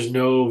 Like there's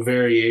no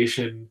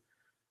variation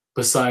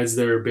besides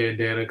their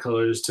bandana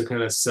colors to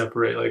kind of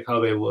separate like how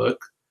they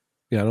look.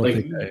 Yeah, I don't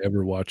think I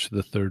ever watched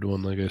the third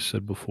one, like I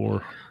said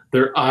before.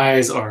 Their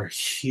eyes are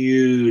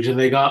huge, and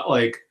they got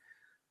like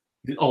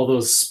all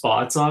those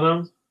spots on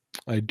them.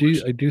 I do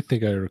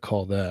think I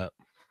recall that.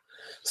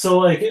 So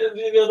like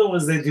the other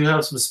ones, they do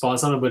have some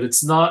spots on them, but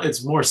it's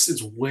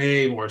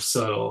way more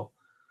subtle.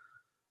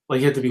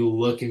 Like you have to be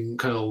looking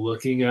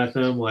at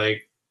them,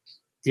 like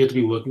you have to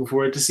be looking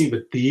for it to see.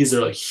 But these are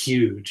like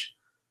huge,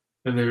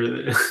 and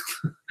yeah,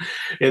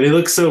 they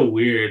look so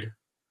weird.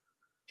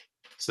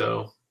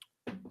 So.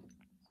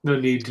 No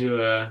need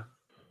to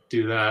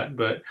do that,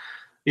 but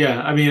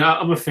yeah, I mean,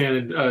 I'm a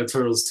fan of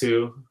Turtles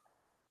too,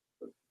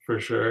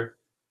 for sure.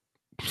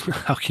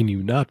 How can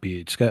you not be?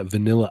 It's got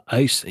Vanilla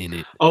Ice in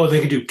it. Oh, they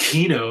could do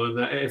Kino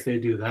if they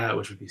do that,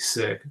 which would be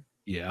sick.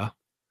 Yeah.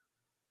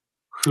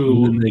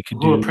 Who I'm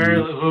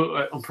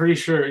pretty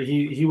sure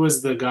he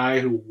was the guy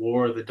who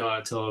wore the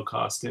Donatello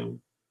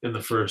costume in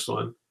the first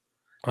one.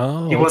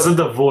 Oh. He wasn't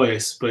the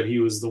voice, but he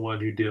was the one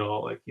who did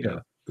all like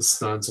know the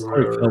stunts or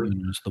whatever.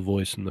 Feldman was the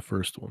voice in the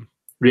first one.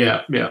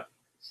 Yeah.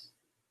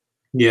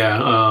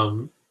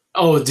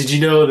 Oh, did you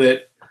know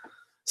that?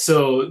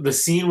 So the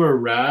scene where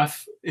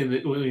Raph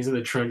when he's in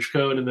the trench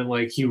coat and then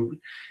like he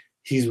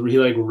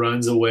like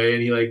runs away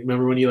and he like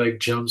remember when he like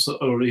jumps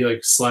over he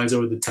like slides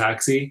over the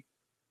taxi.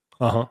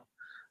 Uh-huh.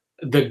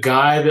 The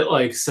guy that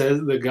like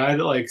says the guy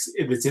that like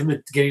that's in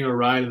the getting a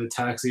ride in the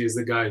taxi is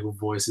the guy who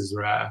voices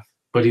Raph,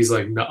 but he's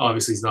like no,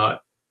 obviously he's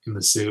not in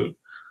the suit.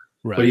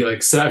 But he Right.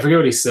 like I forget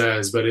what he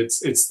says, but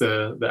it's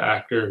the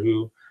actor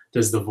who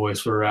does the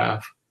voice for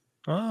Raph.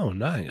 Oh,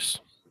 nice.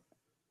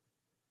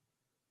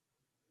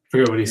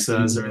 Forget what he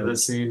says during The that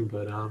scene,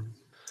 but the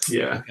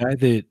yeah. guy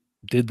that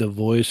did the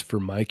voice for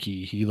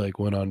Mikey, he like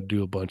went on to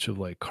do a bunch of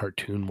like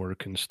cartoon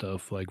work and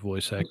stuff, like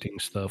voice acting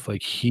stuff.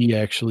 Like he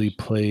actually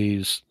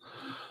plays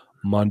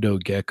Mondo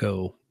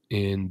Gecko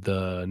in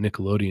the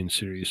Nickelodeon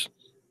series.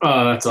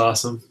 Oh, that's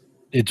awesome.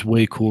 It's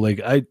way cool.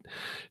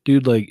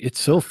 Dude, like it's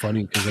so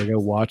funny because like I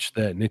watched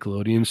that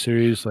Nickelodeon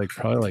series like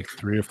probably like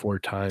 3 or 4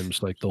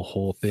 times, like the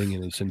whole thing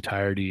in its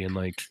entirety, and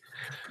like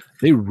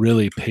they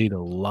really paid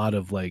a lot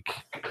of like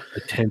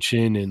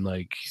attention and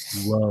like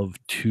love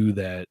to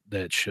that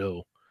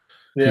show.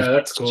 Yeah, Because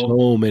that's cool.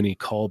 so many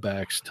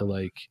callbacks to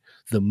like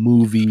the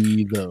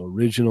movie, the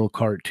original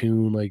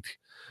cartoon. Like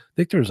I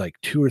think there was like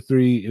 2 or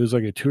 3. It was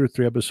like a 2 or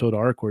 3 episode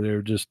arc where they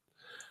were just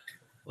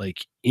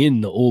like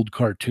in the old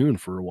cartoon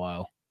for a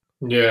while.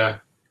 Yeah.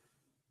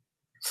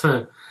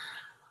 I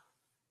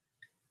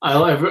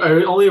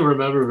only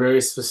remember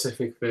very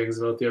specific things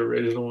about the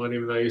original one,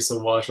 even though I used to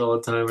watch all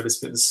the time, but it's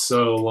been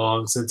so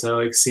long since I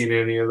like seen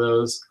any of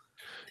those.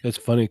 It's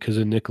funny because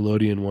the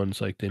Nickelodeon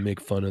ones, like they make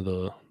fun of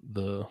the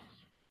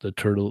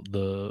turtle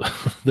the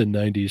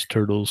 '90s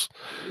turtles.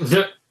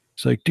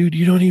 It's like, dude,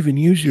 you don't even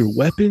use your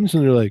weapons,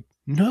 and they're like,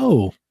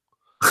 no.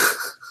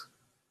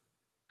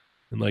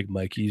 And like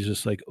Mikey's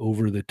just like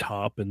over the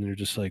top, and they're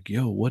just like,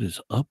 yo, what is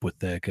up with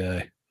that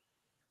guy?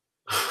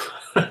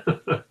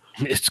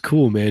 It's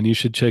cool, man. You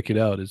should check it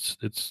out. It's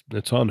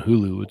on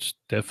Hulu. It's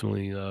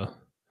definitely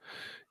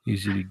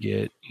easy to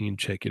get. You can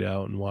check it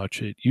out and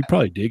watch it. You'd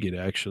probably dig it,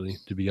 actually.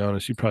 To be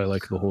honest, you probably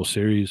like the whole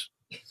series.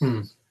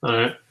 All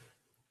right.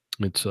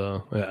 It's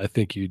I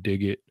think you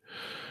dig it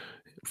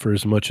for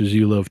as much as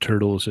you love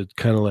turtles. It's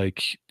kind of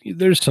like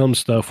there's some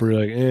stuff where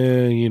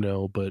you're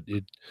like, but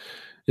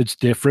it's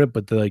different.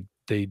 But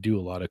they do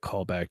a lot of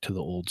callback to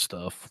the old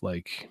stuff,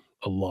 like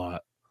a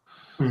lot.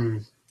 Hmm.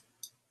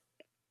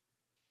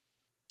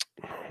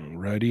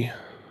 Alrighty.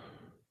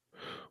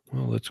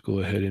 Well, let's go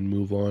ahead and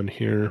move on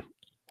here.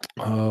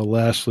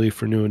 Lastly,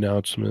 for new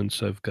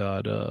announcements, I've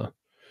got the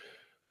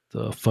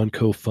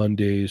Funko Fun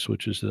Days,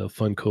 which is the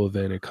Funko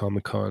event at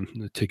Comic Con.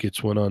 The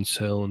tickets went on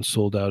sale and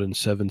sold out in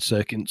 7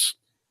 seconds.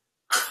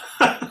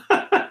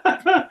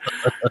 Are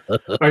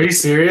you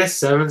serious?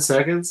 7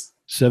 seconds?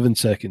 7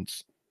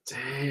 seconds.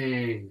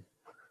 Dang.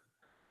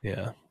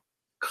 Yeah.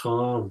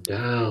 Calm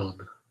down.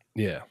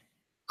 Yeah.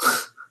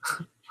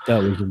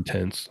 That was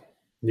intense.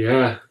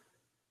 Yeah.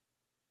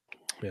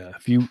 Yeah.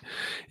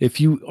 If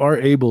you are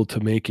able to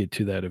make it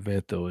to that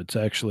event though, it's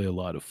actually a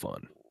lot of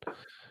fun.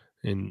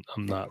 And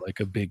I'm not like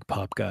a big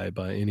pop guy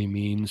by any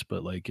means,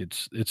 but like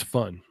it's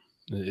fun.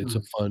 It's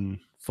a fun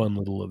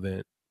little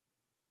event.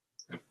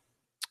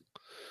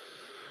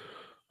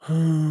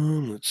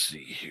 Let's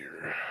see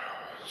here.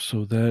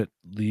 So that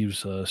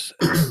leaves us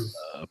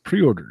at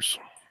pre-orders.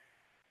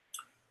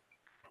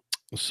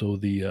 So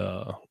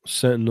the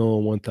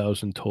Sentinel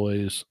 1000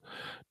 Toys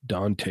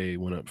Dante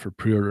went up for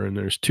pre-order, and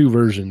there's 2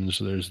 versions.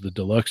 There's the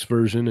deluxe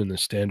version and the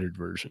standard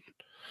version.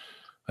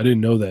 I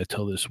didn't know that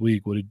till this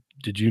week.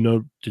 Did you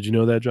know? Did you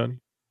know that, Johnny?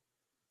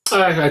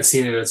 I'd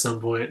seen it at some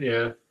point.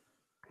 Yeah.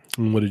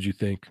 And what did you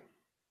think?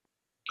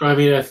 I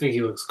mean, I think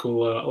he looks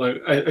cool.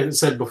 Like I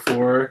said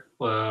before,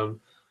 I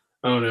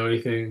don't know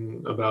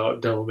anything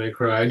about Devil May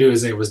Cry. I knew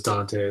his name was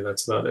Dante.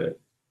 That's about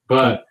it.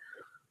 But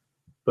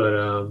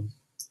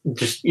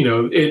just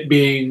it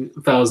being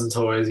 1,000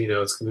 toys,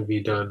 it's going to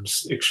be done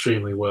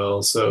extremely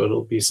well. So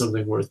it'll be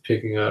something worth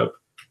picking up.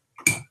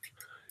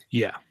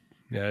 Yeah,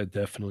 it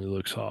definitely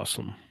looks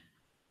awesome.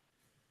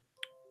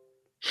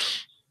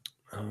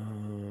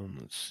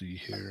 Let's see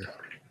here.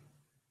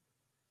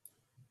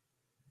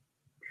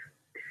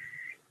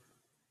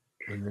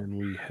 And then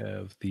we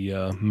have the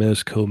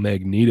Mezco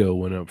Magneto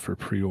went up for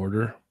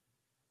pre-order.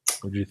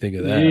 What do you think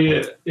of that?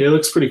 Yeah, it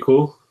looks pretty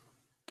cool.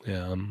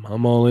 Yeah,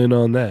 I'm all in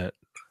on that.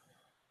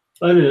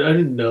 I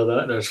didn't know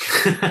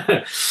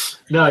that.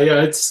 No, no,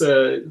 yeah, it's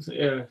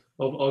yeah.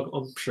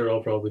 I'm sure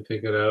I'll probably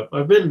pick it up.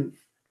 I've been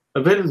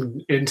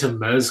into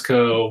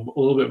Mezco a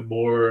little bit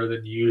more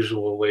than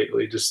usual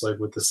lately, just like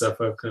with the stuff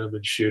I've kind of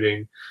been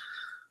shooting.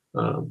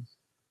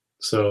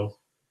 So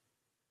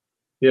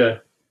yeah,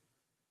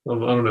 I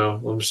don't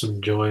know. I'm just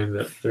enjoying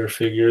that their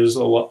figures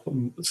a lot.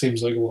 It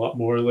seems like a lot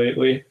more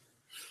lately.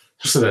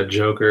 Just that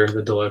Joker,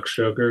 the deluxe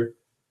Joker.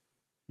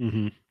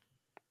 Mm-hmm.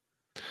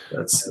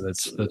 That's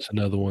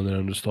another one that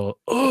I'm just all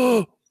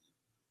oh.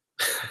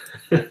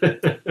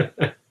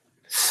 And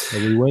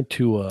we went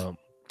to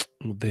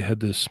they had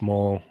this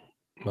small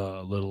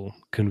little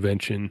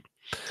convention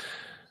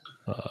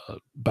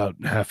about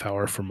half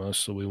hour from us.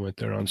 So we went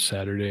there on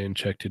Saturday and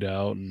checked it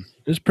out, and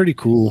it's pretty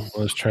cool.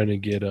 I was trying to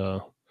get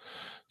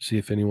see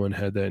if anyone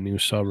had that new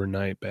Sovereign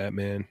Knight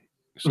Batman.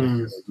 So I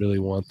Mm. really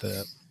want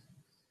that,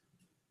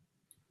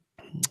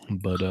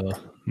 but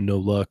no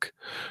luck.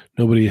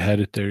 Nobody had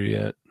it there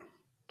yet.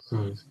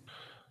 Mm.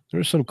 There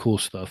was some cool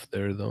stuff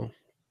there though.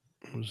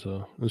 It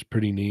was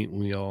pretty neat.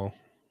 We all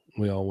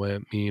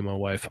went, me, my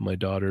wife, and my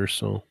daughter.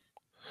 So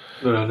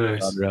Oh, my nice.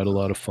 daughter had a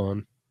lot of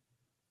fun.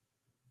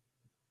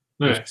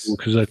 It was cool Nice.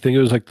 because I think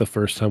it was like the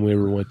first time we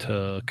ever went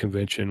to a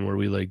convention where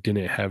we like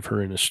didn't have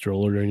her in a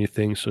stroller or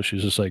anything. So she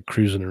was just like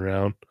cruising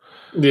around.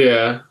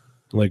 Yeah.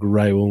 Like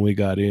right when we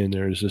got in,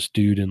 there was this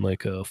dude in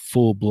like a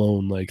full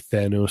blown like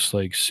Thanos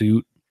like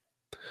suit,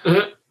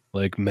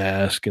 like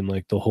mask and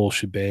like the whole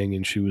shebang,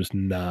 and she was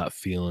not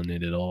feeling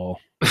it at all.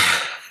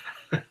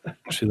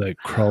 She like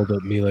crawled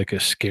up me like a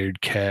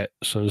scared cat.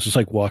 So I was just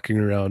like walking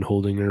around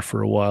holding her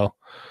for a while.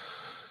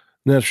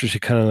 And after she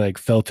kind of like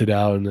felt it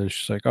out, and then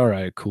she's like, "All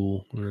right,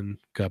 cool," and then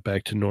got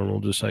back to normal,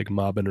 just like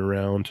mobbing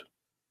around.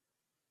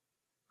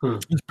 Hmm.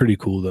 It's pretty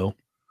cool though.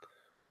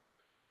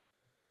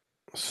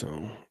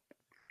 So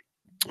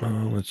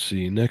let's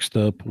see. Next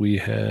up, we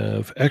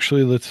have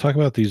actually. Let's talk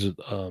about these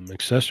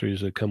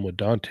accessories that come with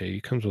Dante.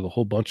 He comes with a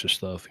whole bunch of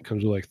stuff. He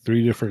comes with like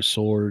 3 different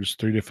swords,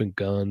 3 different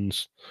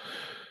guns.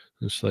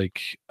 It's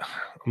like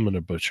I'm gonna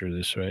butcher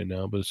this right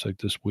now, but it's like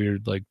this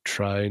weird like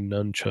tri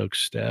nunchuck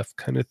staff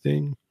kind of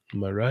thing.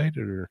 Am I right?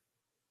 Or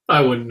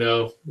I wouldn't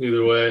know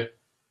either way.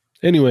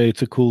 anyway,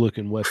 it's a cool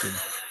looking weapon.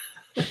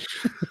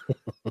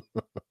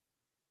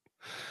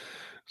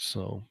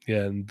 So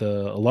yeah, and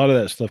a lot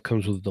of that stuff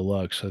comes with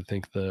deluxe. I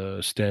think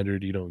the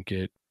standard you don't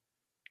get,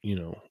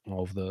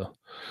 all of the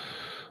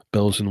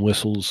bells and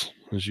whistles,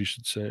 as you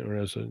should say, or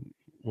as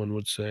one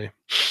would say.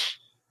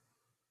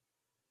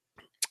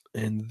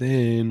 And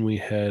then we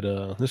had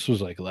this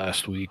was like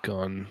last week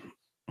on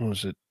what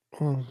was it?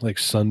 Well, like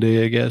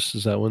Sunday, I guess.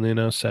 Is that when they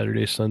announced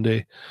Saturday,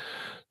 Sunday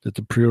that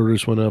the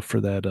pre-orders went up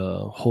for that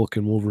Hulk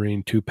and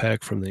Wolverine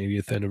 2-pack from the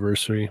 80th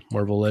anniversary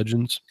Marvel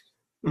Legends?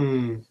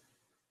 Mm.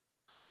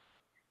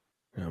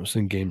 I was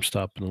in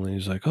GameStop and the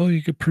lady's like, "Oh,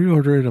 you could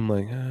pre-order it." I'm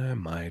like, I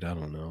might, I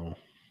don't know.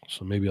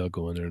 So maybe I'll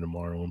go in there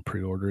tomorrow and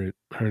pre-order it.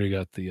 I already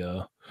got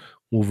the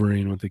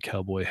Wolverine with the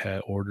cowboy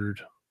hat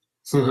ordered.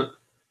 And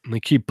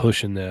they keep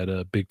pushing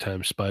that big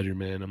time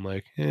Spider-Man. I'm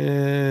like,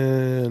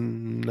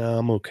 no,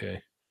 I'm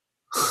okay.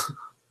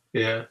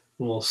 Yeah,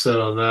 we'll sit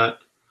on that.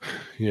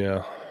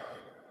 Yeah.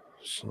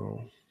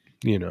 So,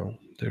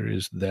 there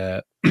is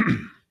that.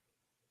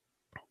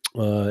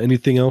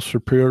 Anything else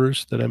for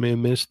pre-orders that I may have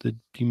missed that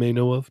you may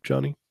know of,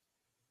 Johnny?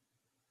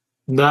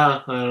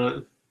 Nah, I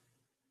don't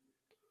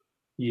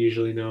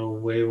usually know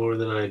way more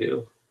than I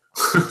do.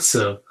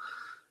 So,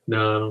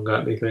 no, I don't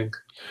got anything.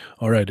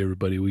 All right,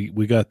 everybody,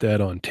 we got that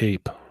on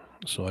tape,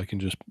 so I can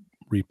just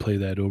replay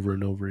that over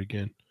and over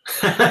again.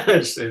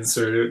 Just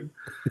insert it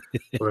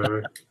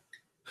wherever.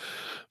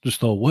 Just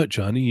thought, what,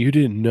 Johnny? You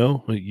didn't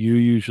know? Like, you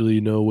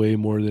usually know way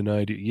more than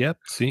I do. Yep,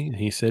 see,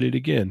 he said it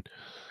again.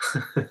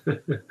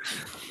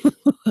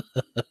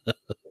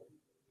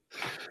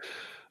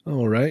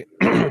 All right.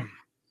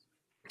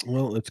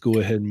 Well, let's go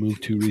ahead and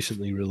move to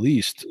recently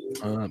released.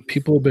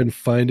 People have been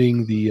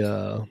finding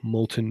the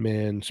Molten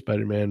Man,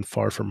 Spider Man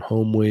Far From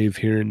Home wave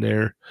here and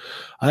there.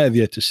 I have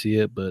yet to see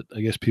it, but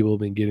I guess people have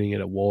been getting it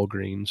at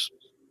Walgreens.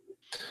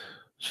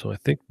 So I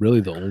think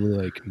really the only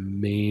like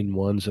main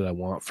ones that I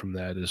want from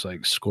that is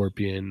like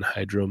Scorpion,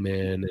 Hydro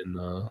Man, and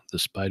the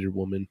Spider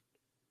Woman.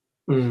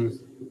 Mm.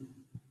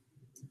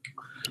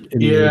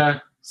 Any other Yeah,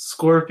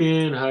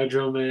 Scorpion,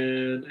 Hydro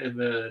Man, and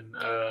then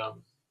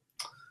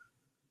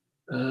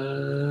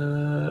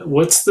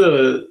what's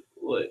the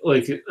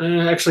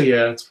actually,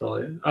 yeah, it's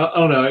probably I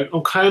don't know.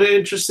 I'm kind of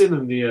interested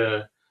in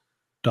the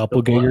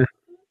doppelganger?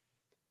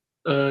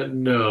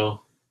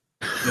 no,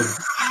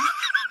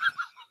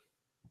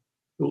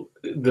 the,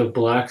 the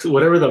black,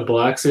 whatever the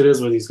black suit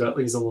is, where he's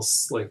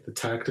almost like the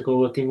tactical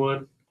looking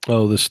one.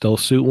 Oh, the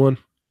stealth suit one?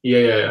 Yeah,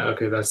 yeah, yeah.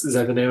 Okay, is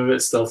that the name of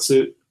it? Stealth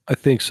suit. I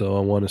think so.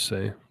 I want to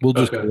say we'll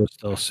just Okay, go with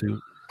stealth suit.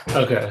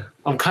 okay.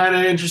 I'm kind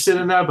of interested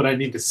in that, but I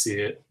need to see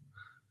it.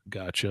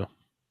 Gotcha.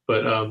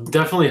 But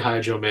definitely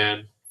Hydro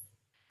Man.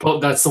 Well,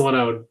 that's the one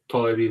I would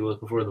probably be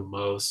looking for the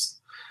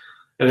most.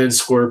 And then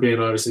Scorpion,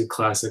 obviously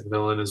classic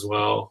villain as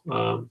well.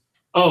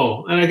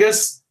 Oh, and I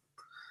guess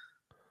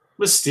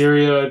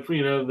Mysterio,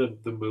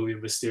 the movie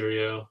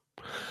Mysterio.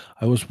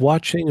 I was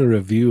watching a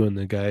review and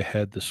the guy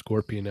had the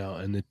scorpion out,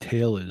 and the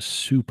tail is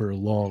super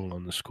long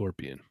on the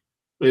scorpion.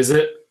 Is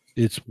it?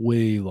 It's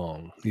way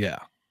long. Yeah.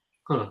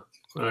 Huh.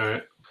 All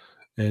right.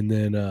 And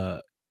then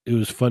it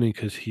was funny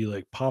because he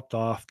like popped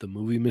off the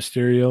movie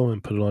Mysterio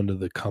and put it onto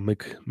the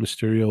comic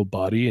Mysterio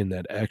body, and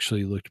that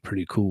actually looked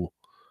pretty cool.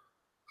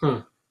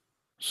 Huh.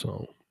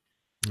 So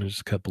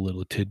there's a couple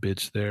little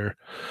tidbits there.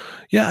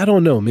 Yeah, I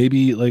don't know.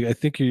 Maybe like I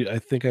think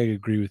I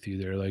agree with you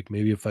there. Like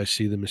maybe if I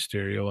see the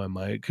Mysterio, I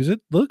might because it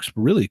looks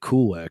really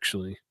cool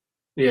actually.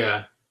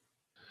 Yeah.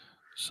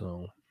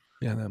 So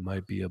yeah, that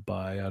might be a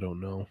buy. I don't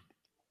know.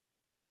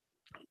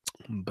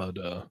 But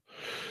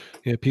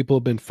Yeah, people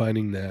have been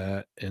finding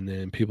that, and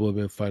then people have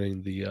been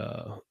finding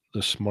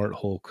the Smart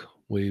Hulk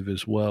wave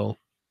as well.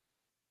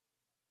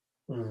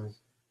 Mm,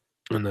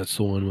 And that's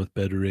the one with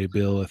Better Ray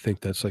Bill. I think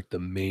that's like the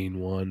main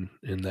one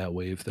in that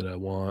wave that I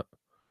want.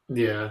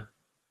 yeah.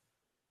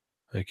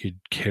 I could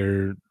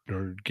care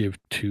or give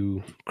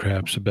two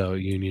craps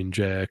about Union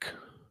Jack.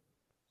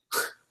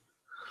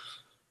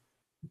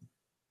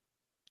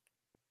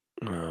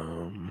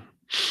 Um,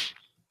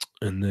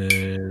 and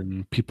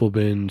then people have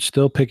been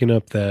still picking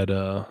up that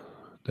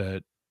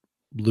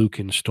Luke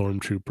and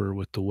Stormtrooper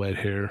with the wet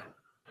hair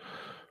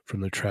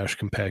from the trash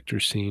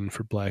compactor scene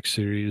for Black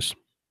Series.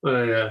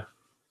 Oh yeah.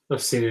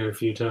 I've seen it a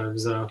few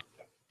times though.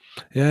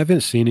 Yeah, I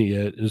haven't seen it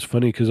yet. It's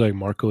funny because like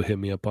Marco hit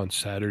me up on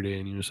Saturday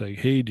and he was like,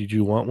 "Hey, did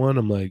you want one?"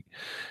 I'm like,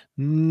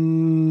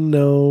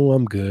 No,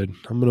 I'm good.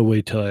 I'm gonna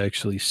wait till I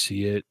actually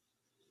see it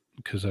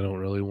because I don't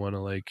really want to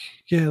like,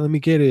 yeah, let me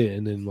get it,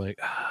 and then like,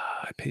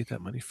 I paid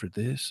that money for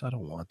this. I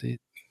don't want it.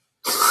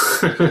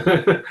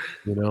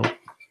 You know,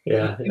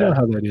 Yeah, you know yeah.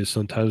 how that is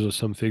sometimes with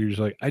some figures.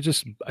 Like, I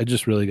just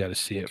really got to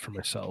see it for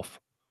myself.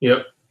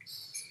 Yep.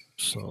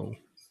 So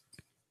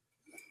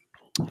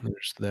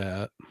there's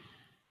that,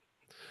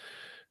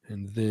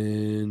 and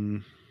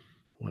then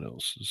what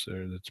else is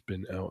there that's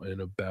been out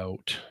and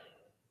about?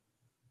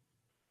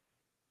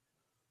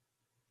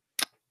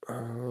 I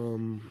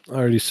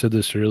already said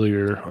this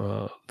earlier.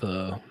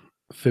 The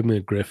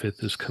Figment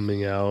Griffith is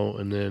coming out,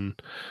 and then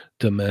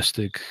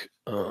domestic.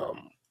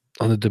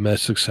 On the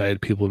domestic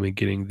side, people have been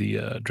getting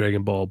the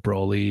Dragon Ball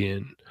Brawly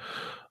and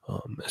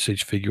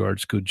SH Figure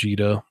Arts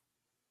Gogeta.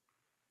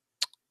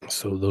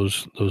 So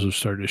those have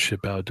started to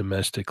ship out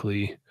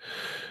domestically,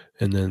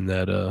 and then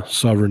that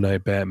Sovereign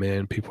Knight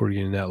Batman. People were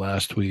getting that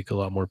last week. A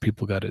lot more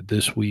people got it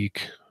this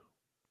week.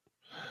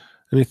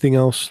 Anything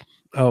else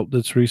out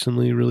that's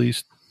recently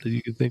released that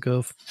you could think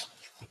of?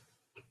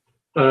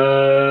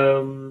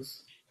 Um,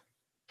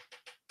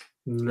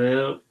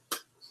 no,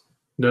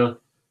 no.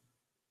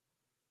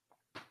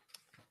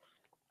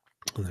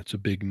 That's a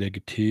big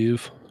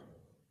negative.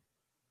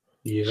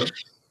 Yep.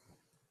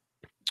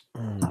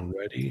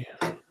 Alrighty.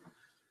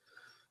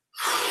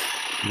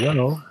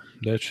 Well,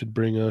 that should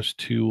bring us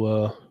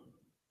to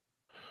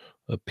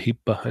a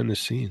peep behind the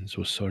scenes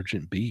with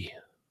Sergeant B.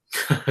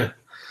 I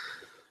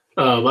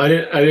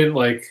didn't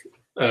like.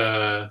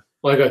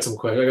 Well, I got some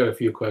questions. I got a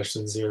few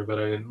questions here, but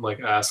I didn't like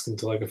ask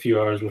until like a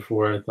few hours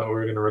before I thought we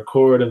were gonna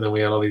record, and then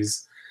we had all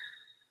these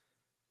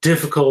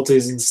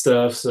difficulties and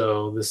stuff.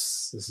 So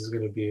this is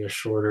gonna be a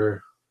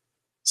shorter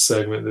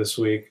segment this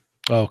week.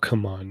 Oh,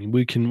 come on.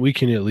 We can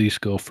at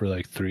least go for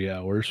like 3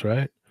 hours,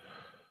 right?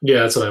 Yeah,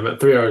 that's what I meant.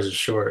 3 hours is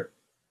short.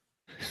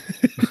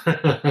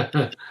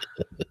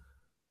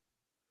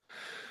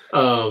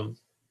 um,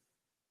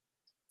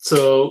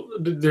 so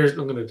there's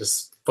I'm gonna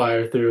just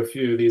fire through a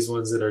few of these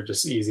ones that are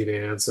just easy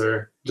to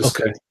answer. Just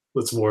Okay. because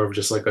it's more of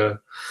just like a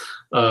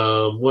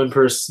one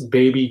person,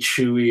 Baby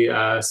Chewy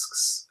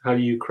asks, "How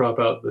do you crop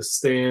out the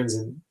stands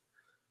and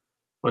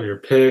on your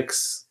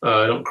picks?"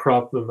 I don't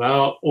crop them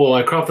out. Well,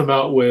 I crop them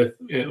out with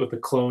the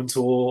clone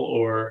tool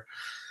or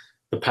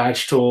the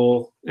patch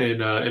tool in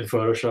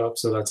Photoshop.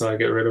 So that's how I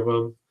get rid of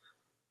them.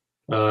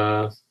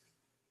 Uh,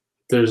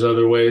 there's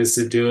other ways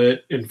to do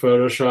it in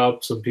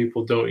Photoshop. Some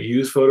people don't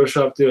use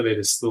Photoshop to; they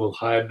just will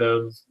hide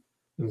them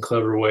in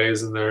clever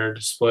ways in their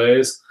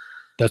displays.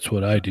 That's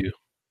what I do.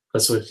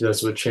 That's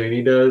what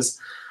Cheney does.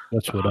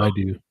 That's what I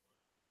do.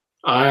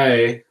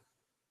 I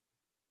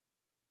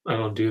I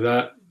don't do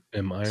that.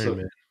 I'm Iron So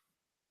Man.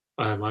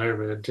 I'm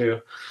Iron Man too.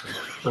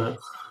 Uh,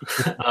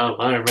 I'm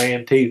Iron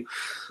Man too.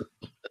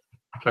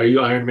 Are you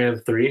Iron Man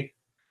 3?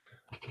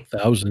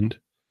 1,000.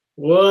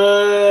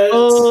 What?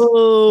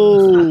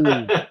 Oh!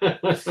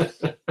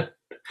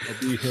 I'll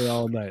be here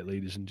all night,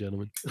 ladies and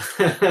gentlemen.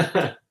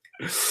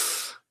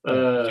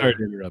 Sorry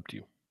to interrupt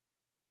you.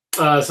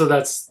 So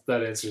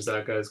that answers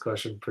that guy's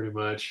question pretty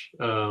much.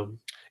 Yeah,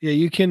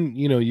 you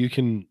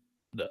can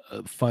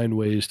find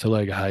ways to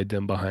like hide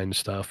them behind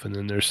stuff, and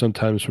then there's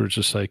sometimes where it's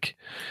just like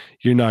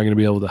you're not going to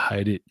be able to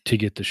hide it to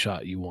get the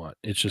shot you want.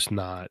 It's just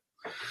not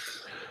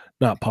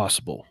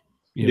possible.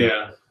 You know,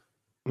 Yeah.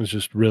 it's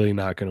just really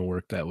not going to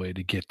work that way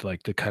to get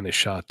like the kind of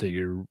shot that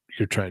you're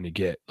trying to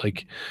get.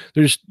 Like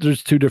there's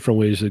two different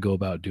ways to go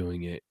about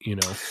doing it.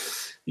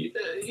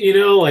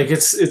 Like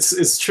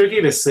it's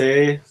tricky to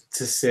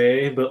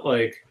say, but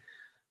like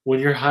when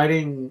you're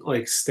hiding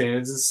like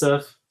stands and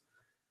stuff,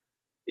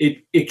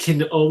 it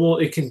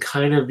can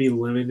kind of be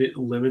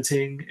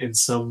limiting in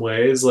some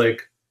ways,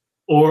 like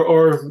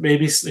or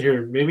maybe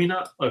here, maybe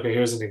not. Okay,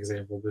 here's an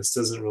example. This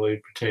doesn't really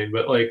pertain,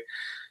 but like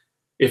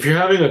if you're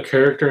having a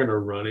character in a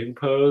running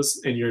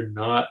pose and you're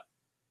not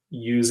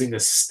using a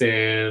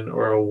stand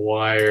or a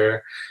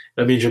wire,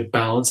 that means you're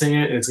balancing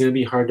it, and it's going to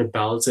be hard to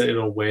balance it in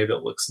a way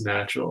that looks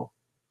natural.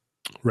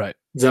 Right.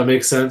 Does that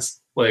make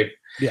sense?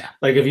 Yeah.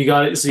 Like if you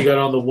got it, so you got it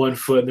on the one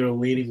foot and they're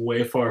leaning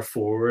way far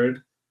forward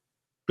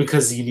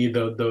because you need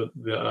the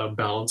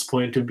balance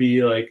point to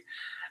be like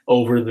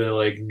over the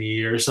like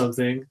knee or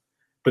something,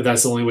 but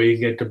that's the only way you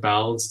can get to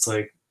balance. It's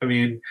like I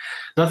mean,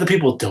 not that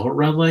people don't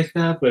run like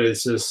that, but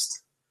it's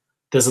just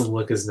doesn't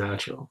look as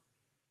natural.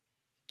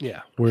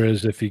 Yeah.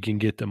 Whereas if you can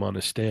get them on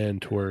a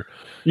stand, to where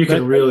You nine can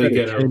times really out of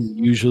get a 10,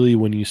 usually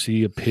when you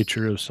see a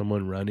picture of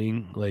someone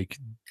running, like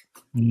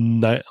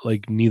not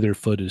like neither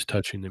foot is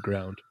touching the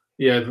ground.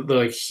 yeah, the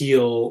like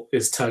heel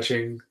is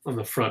touching on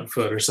the front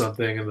foot or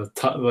something, and the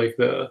top like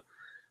the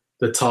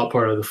top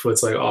part of the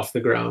foot's like off the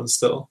ground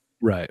still.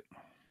 Right.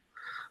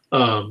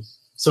 Um,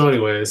 so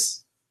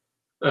anyways,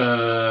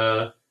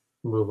 uh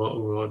move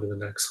on to the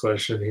next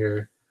question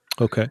here.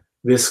 Okay.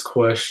 This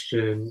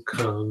question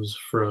comes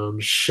from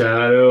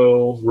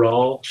Shadow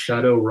Raw.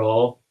 Shadow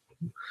Raw.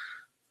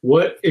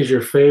 What is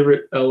your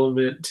favorite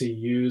element to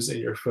use in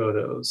your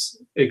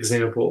photos?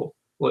 Example,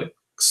 like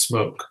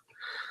smoke.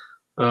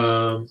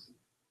 Um,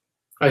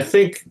 I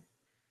think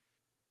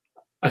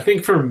I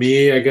think for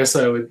me, I guess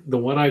I would the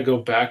one I go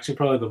back to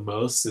probably the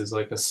most is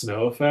like a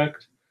snow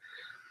effect.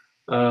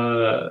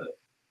 Uh,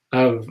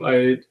 I've,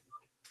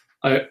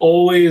 I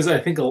always I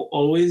think I'll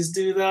always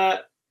do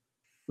that.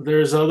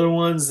 There's other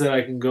ones that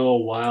I can go a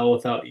while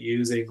without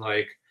using,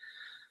 like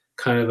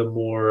kind of the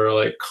more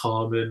like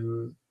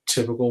common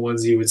typical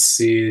ones you would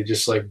see,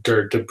 just like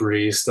dirt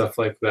debris, stuff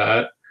like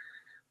that,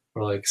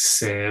 or like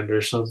sand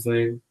or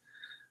something.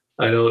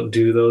 I don't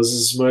do those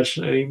as much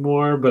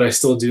anymore, but I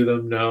still do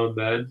them now and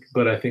then.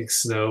 But I think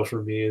snow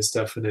for me is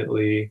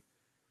definitely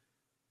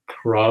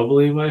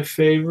probably my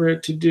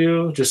favorite to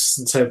do. Just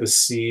the type of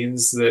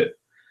scenes that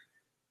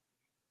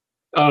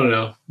I don't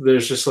know.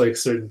 There's just like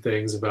certain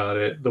things about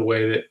it. The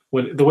way that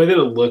it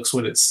looks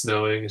when it's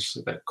snowing, it's just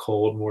like that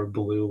cold, more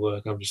blue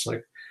look. I'm just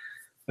like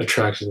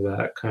attracted to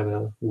that kind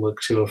of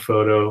look to a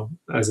photo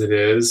as it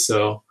is.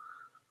 So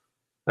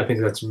I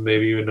think that's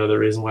maybe another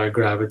reason why I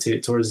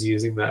gravitate towards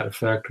using that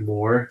effect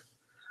more.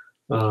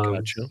 Um,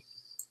 Gotcha.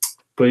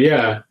 but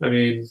yeah, I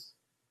mean,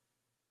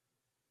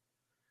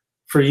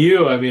 for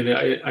you, I mean,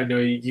 I know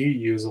you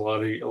use a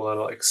lot of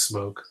like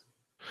smoke,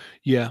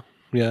 Yeah.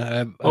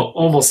 Yeah.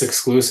 almost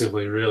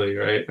exclusively, really,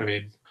 right? I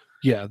mean,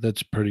 Yeah,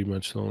 that's pretty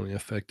much the only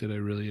effect that I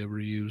really ever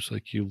use.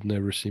 Like you'll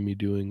never see me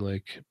doing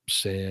like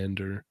sand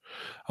or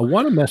I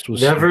want to mess with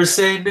snow. never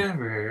say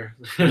never.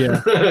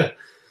 Yeah, That's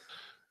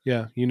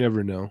yeah, you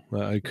never know.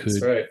 I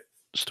could right.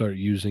 start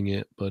using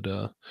it, but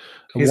I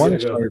He's want gonna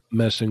to go. start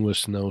messing with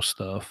snow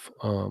stuff.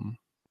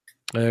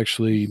 I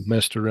actually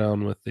messed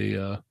around with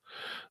the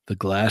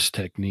glass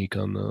technique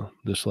on the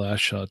this last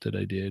shot that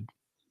I did.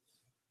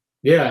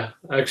 Yeah,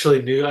 I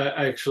actually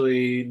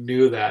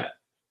knew that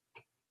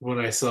when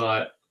I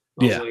saw it.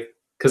 I was Yeah. like,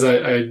 because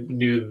I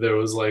knew there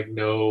was like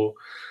no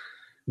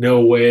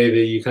way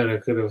that you kind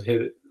of could have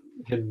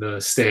hidden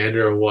a stand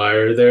or a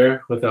wire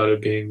there without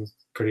it being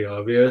pretty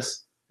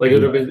obvious. Like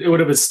Right. it would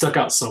have been stuck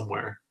out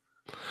somewhere.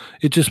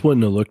 It just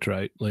wouldn't have looked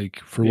right, like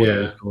for what I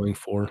was Yeah, going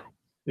for.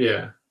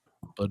 yeah,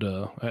 But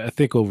I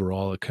think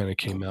overall it kind of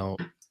came out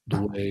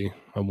the way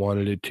I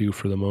wanted it to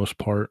for the most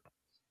part.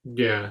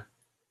 yeah.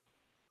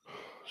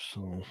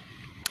 So,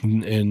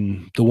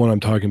 and the one I'm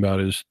talking about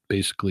is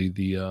basically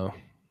the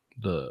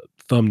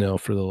thumbnail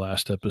for the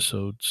last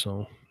episode.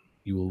 So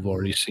you will have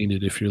already Mhm. seen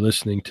it if you're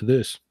listening to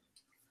this.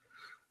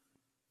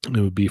 It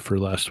would be for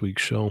last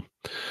week's show.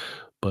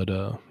 But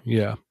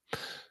yeah,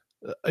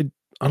 I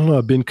don't know.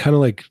 I've been kind of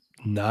like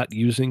not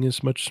using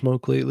as much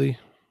smoke lately.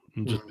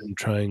 I've just Mhm. been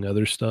trying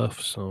other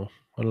stuff. So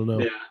I don't know.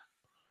 Yeah,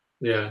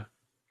 yeah.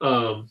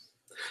 Um,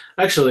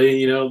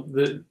 actually,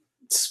 the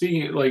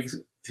speaking like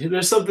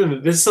there's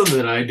something. This is something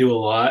that I do a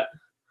lot.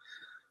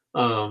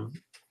 Um,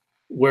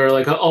 where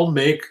like I'll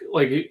make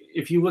like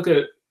if you look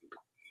at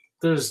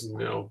there's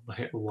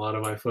a lot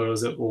of my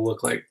photos that will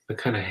look like the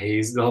kind of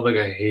haze. They'll have like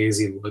a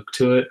hazy look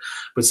to it,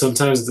 but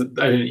sometimes I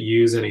didn't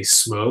use any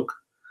smoke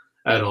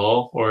at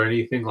all or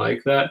anything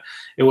like that.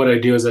 And what I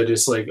do is I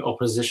just like I'll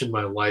position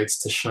my lights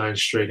to shine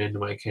straight into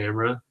my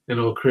camera, and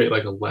it'll create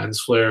like a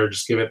lens flare or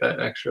just give it that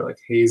extra like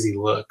hazy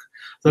look.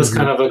 So that's Hmm.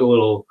 kind of like a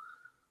little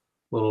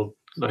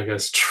I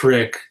guess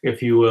trick,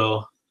 if you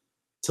will,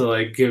 to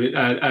like give it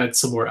add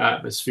some more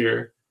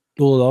atmosphere.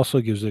 Well, it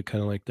also gives it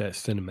kind of like that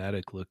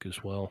cinematic look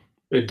as well.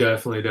 It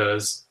definitely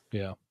does.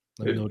 Yeah,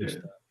 I've It, noticed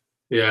it that.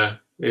 Yeah,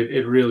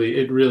 it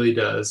really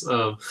does.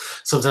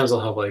 Sometimes I'll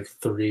have like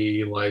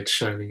three lights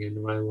shining into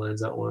my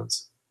lens at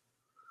once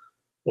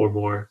or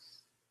more.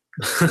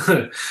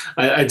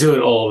 I do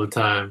it all the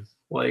time.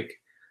 Like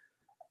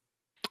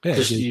Yeah, it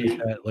just gives it you,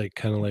 that like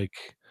kind of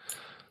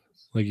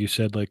like you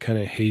said, like kind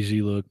of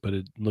hazy look, but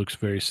it looks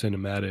very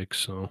cinematic.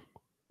 So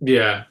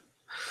yeah.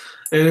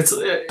 And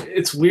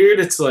it's weird.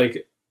 It's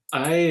like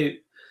I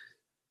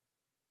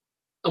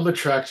I'm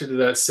attracted to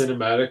that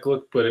cinematic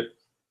look, but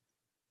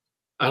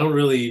I don't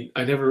really.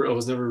 I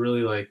was never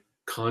really like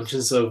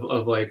conscious of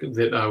like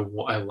that.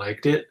 I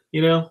liked it.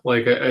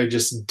 Like I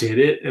just did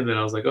it, and then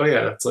I was like, oh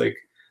yeah, that's like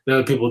now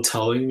that people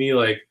telling me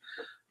like,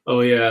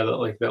 oh yeah,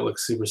 that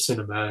looks super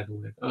cinematic.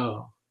 I'm like,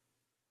 oh,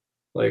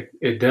 like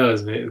it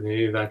does.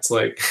 Maybe that's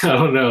like I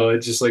don't know.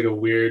 It's just like a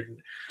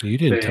weird you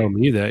didn't tell thing.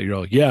 me that. You're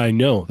all, yeah, I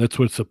know. That's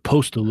what it's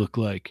supposed to look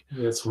like.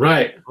 That's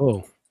right.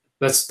 Oh.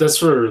 That's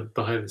for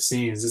behind the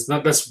scenes. It's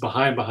not that's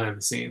behind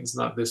the scenes,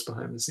 not this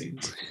behind the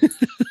scenes.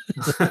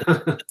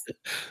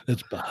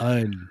 That's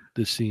behind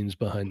the scenes,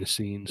 behind the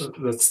scenes.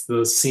 That's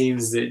the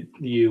scenes that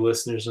you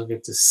listeners don't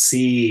get to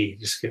see.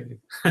 Just kidding.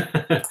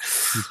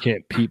 You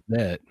can't peep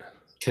that.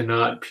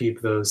 Cannot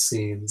peep those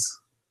scenes.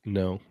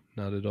 No,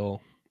 not at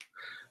all.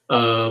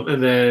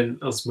 And then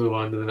let's move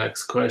on to the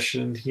next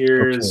question. Okay,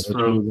 Here's let's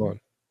move from on.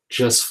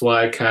 Just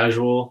Fly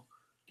Casual.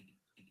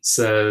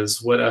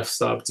 Says, what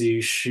f-stop do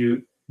you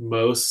shoot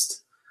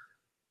most?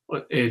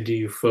 And do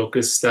you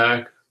focus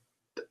stack?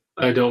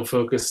 I don't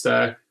focus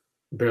stack.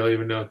 Barely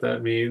even know what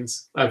that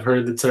means. I've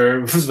heard the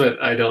terms,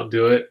 but I don't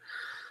do it.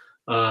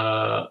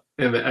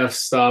 And the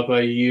f-stop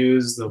I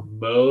use the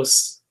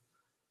most.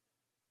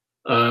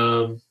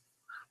 Well,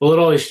 it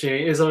always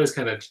change. It's always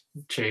kind of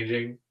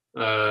changing.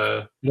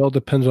 It all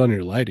depends on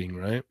your lighting,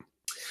 right?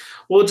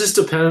 Well, it just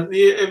depends.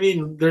 I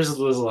mean, there's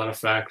a lot of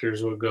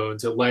factors will go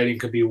into lighting.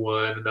 Could be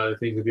one. Another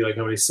thing could be like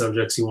how many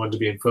subjects you want to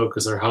be in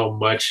focus, or how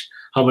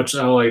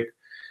like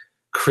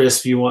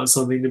crisp you want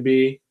something to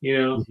be. You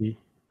know, Mm-hmm.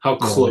 how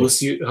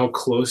close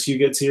you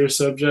get to your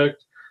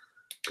subject,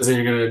 because then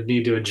you're gonna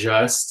need to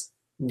adjust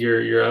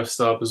your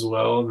f-stop as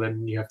well, and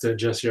then you have to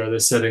adjust your other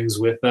settings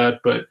with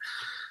that. But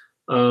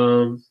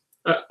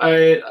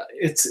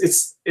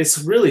it's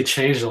really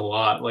changed a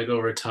lot, like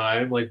over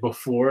time. Like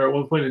before, at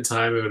one point in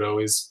time, it would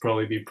always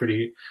probably be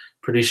pretty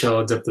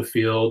shallow depth of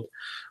field,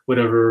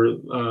 whatever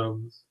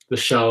the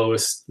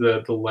shallowest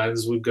the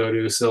lens would go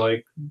to. So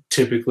like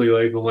typically,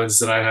 like the lens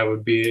that I have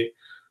would be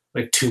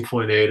like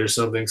 2.8 or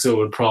something.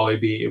 So it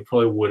probably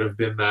would have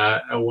been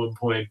that at one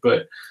point.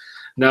 But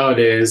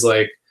nowadays,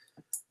 like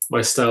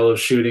my style of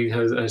shooting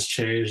has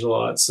changed a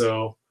lot.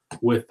 So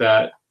with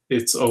that,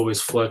 it's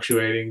always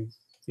fluctuating.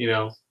 You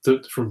know,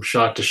 from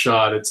shot to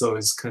shot, it's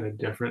always kind of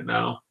different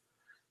now.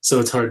 So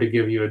it's hard to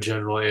give you a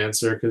general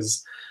answer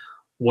because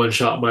one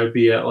shot might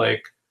be at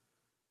like,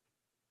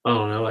 I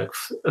don't know,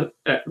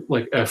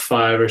 like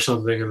f5 or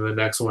something, and the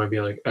next one might be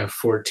like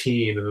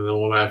f14, and then the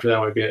one after that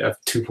might be at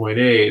f2.8.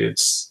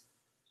 It's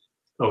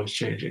always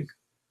changing.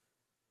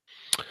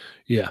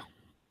 Yeah.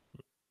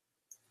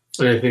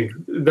 And I think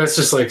that's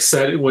just like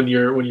set when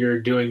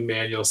you're doing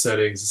manual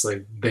settings, it's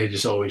like they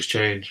just always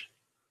change.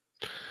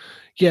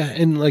 Yeah,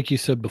 and like you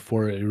said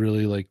before, it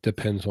really like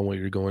depends on what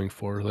you're going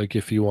for. Like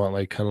if you want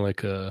like kind of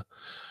like a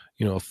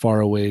a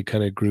far away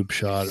kind of group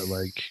shot or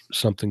like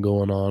something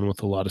going on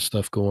with a lot of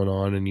stuff going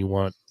on and you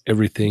want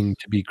everything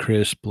to be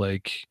crisp,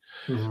 like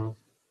Mm-hmm.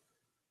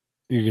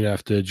 you're gonna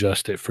have to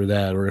adjust it for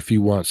that. Or if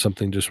you want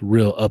something just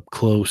real up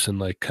close and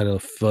like kind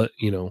of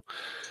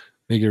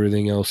make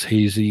everything else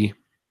hazy,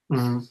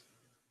 Mm-hmm.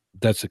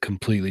 that's a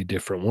completely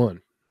different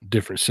one,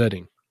 different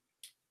setting.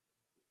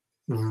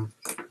 Mm-hmm.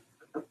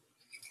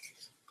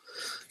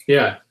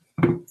 Yeah.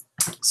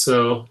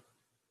 So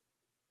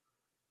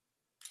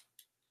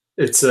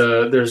it's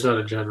there's not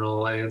a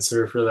general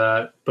answer for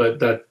that, but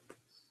that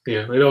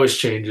it always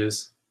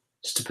changes.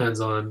 Just depends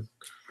on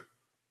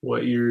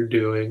what you're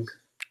doing.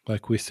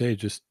 Like we say,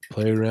 just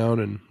play around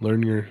and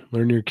learn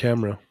your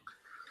camera.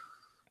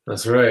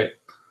 That's right.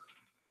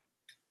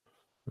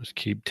 Just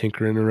keep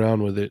tinkering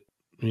around with it.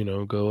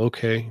 Go,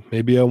 okay,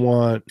 maybe I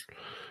want,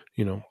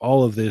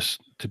 all of this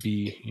to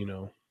be,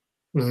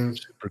 Mm-hmm.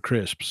 super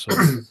crisp. So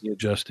you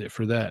adjust it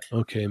for that.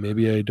 Okay,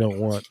 maybe I don't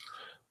want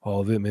all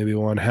of it. Maybe I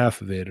want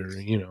half of it, or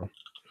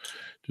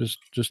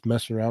just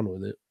mess around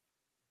with it.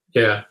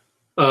 Yeah.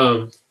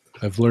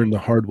 I've learned the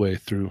hard way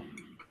through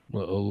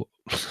a,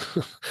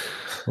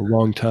 a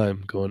long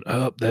time. Going,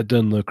 oh, that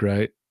doesn't look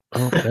right.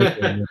 Oh, that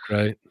doesn't look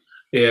right.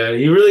 Yeah,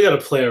 you really got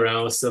to play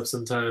around with stuff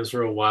sometimes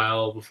for a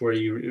while before it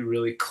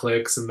really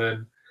clicks, and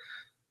then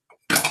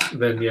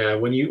yeah,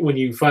 when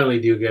you finally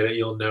do get it,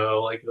 you'll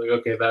know like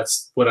okay,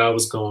 that's what I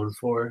was going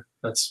for.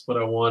 That's what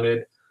I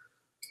wanted.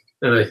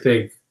 And I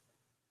think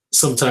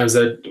sometimes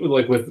that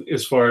like with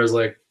as far as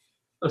like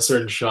a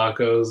certain shot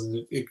goes,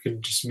 it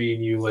could just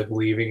mean you like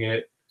leaving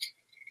it,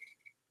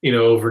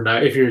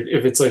 overnight.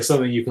 If it's like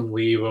something you can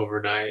leave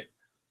overnight,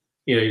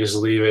 you just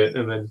leave it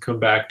and then come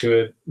back to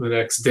it the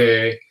next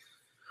day.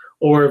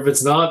 Or if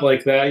it's not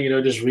like that,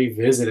 just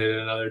revisit it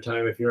another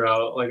time if you're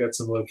out like at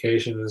some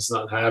location and it's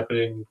not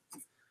happening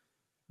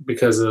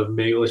because of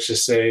maybe let's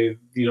just say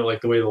you don't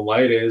like the way the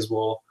light is.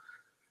 Well,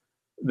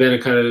 then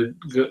it kind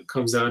of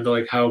comes down to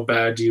like how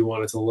bad do you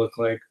want it to look,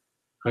 like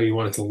how you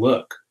want it to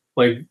look.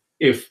 Like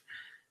if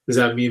does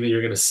that mean that you're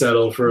going to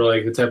settle for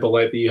like the type of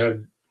light that you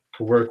have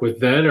to work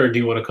with then, or do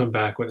you want to come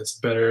back when it's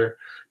better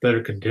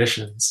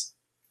conditions?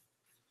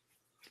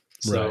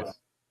 Right.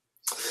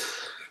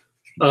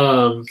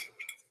 So,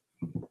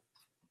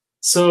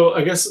 so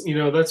I guess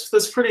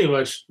that's pretty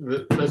much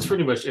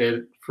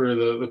it for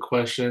the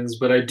questions.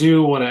 But I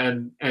do want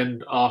to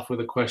end off with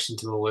a question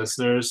to the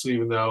listeners,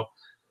 even though.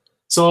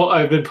 So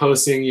I've been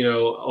posting,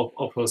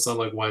 I'll post on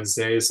like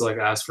Wednesdays, so like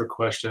ask for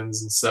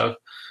questions and stuff.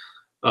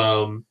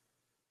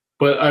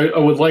 But I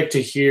would like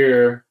to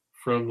hear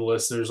from the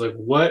listeners, like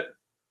what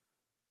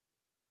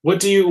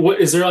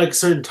is there like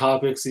certain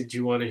topics that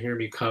you want to hear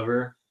me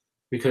cover?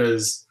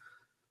 Because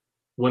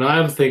when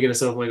I'm thinking of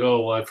stuff, I'm like,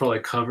 oh well, I probably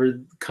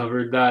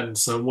covered that in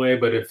some way.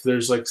 But if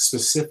there's like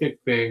specific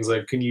things,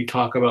 like can you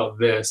talk about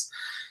this?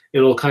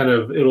 It'll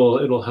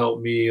help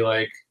me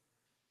like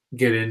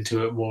get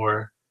into it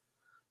more.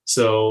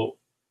 So,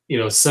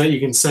 you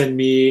can send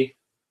me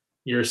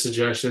your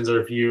suggestions,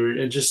 or if you're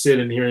interested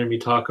in hearing me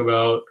talk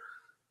about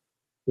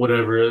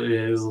whatever it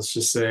is, let's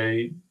just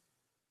say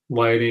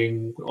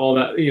lighting, all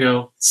that,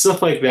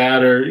 stuff like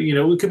that, or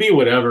it could be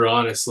whatever,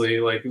 honestly,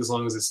 like as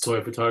long as it's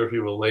toy photography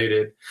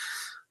related.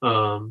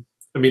 I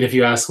mean, if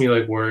you ask me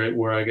like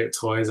where I get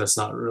toys, that's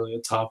not really a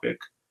topic.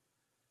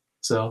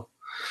 So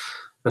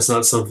that's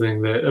not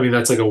something that, I mean,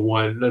 that's like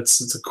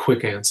it's a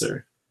quick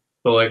answer.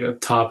 But like a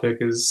topic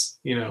is,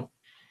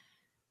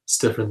 it's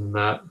different than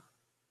that.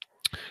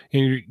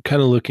 And you're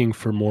kind of looking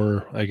for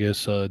more, I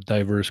guess,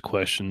 diverse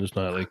questions,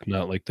 not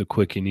like the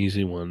quick and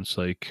easy ones.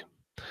 Like,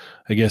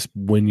 I guess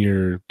when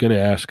you're gonna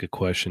ask a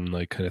question,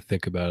 like kind of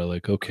think about it,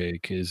 like, okay,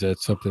 is that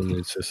something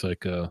that's just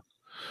like oh,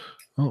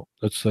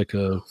 that's like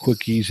a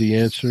quick, easy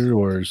answer,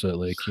 or is that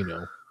like,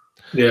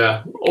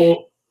 Yeah.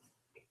 Oh,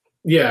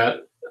 yeah.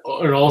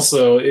 And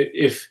also,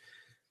 if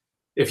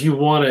you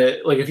want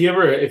to, like, if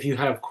you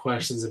have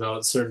questions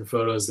about certain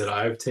photos that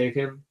I've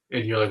taken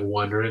and you're like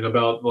wondering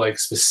about like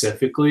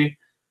specifically,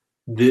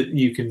 that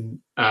you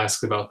can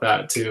ask about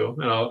that too,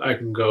 and I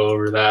can go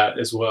over that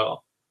as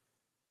well.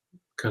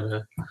 Kind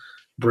of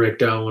break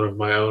down one of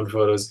my own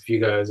photos if you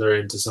guys are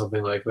into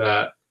something like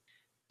that.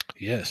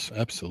 yes,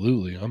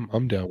 absolutely,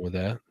 I'm down with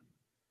that.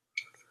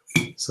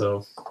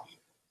 So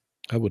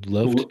I would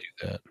love to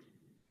do that.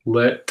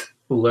 let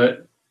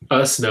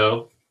us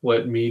know,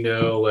 let me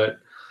know,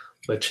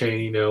 let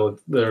Cheney know,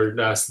 or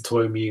ask the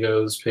Toy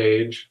Migos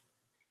page.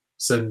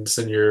 Send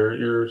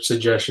your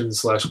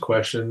suggestions /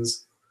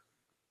 questions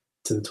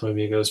to the Toy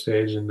Migos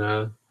page,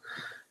 and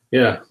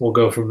yeah, we'll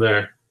go from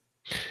there.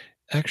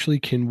 Actually,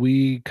 can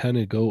we kind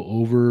of go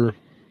over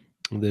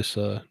this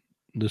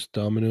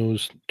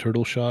Domino's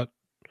turtle shot?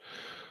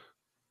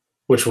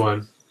 Which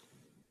one?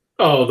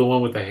 Oh, the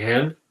one with the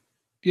hand?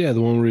 Yeah,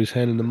 the one where he's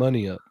handing the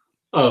money up.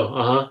 Oh,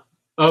 uh-huh.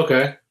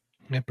 Okay.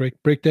 Yeah,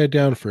 break that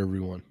down for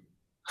everyone.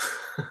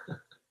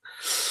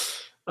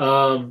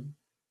 um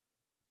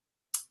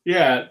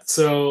yeah,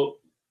 so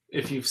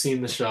if you've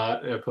seen the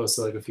shot, I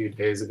posted like a few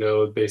days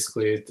ago.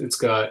 Basically, it's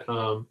got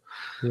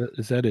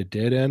Is that a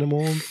dead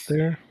animal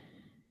there?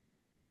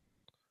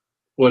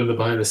 what in the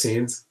behind the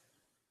scenes?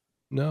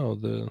 No,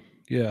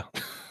 yeah.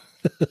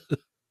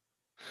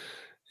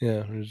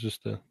 Yeah, there's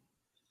just a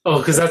Oh,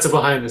 because that's a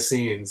behind the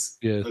scenes.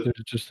 yeah, there's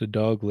just a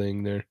dog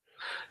laying there.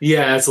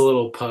 Yeah, it's a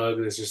little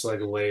pug that's just like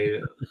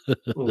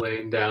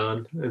laying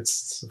down.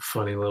 It's a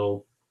funny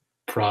little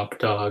prop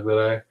dog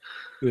that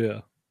Yeah.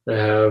 I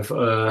have.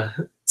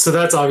 So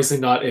that's obviously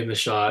not in the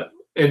shot.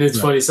 And it's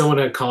Right. funny, someone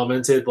had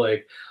commented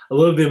like, I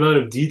love the amount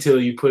of detail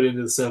you put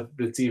into the stuff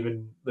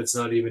that's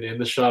not even in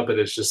the shot, but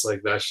it's just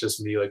like that's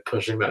just me like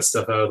pushing that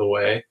stuff out of the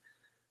way.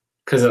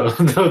 Because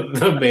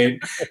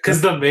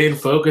the main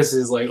focus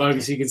is like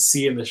obviously you can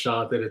see in the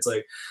shot that it's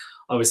like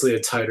obviously a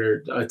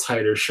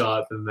tighter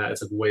shot than that.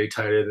 It's like way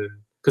tighter than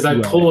because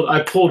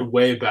I pulled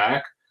way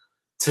back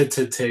to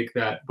take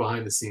that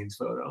behind the scenes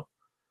photo.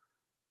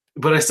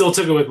 But I still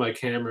took it with my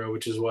camera,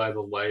 which is why the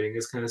lighting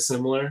is kind of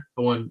similar.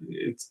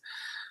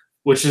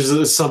 Which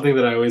is something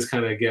that I always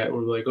kind of get.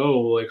 We're like, oh,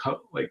 like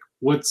how, like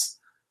what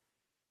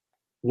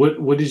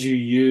did you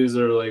use,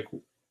 or like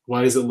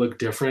why does it look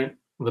different?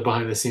 The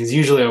behind the scenes.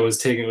 Usually, I was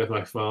taking it with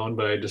my phone,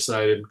 but I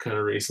decided kind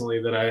of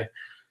recently that I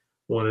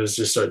wanted to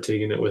just start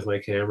taking it with my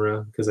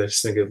camera because I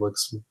just think it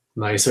looks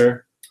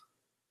nicer.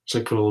 Just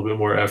like put a little bit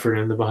more effort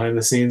in the behind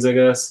the scenes, I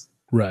guess.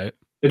 Right.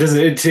 It doesn't.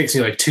 It takes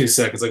me like 2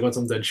 seconds. Like once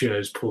I'm done shooting, I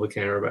just pull the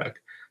camera back,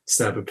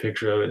 snap a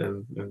picture of it,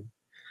 and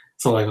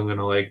it's not like I'm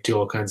gonna like do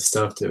all kinds of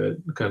stuff to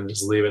it. Kind of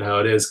just leave it how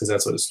it is because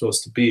that's what it's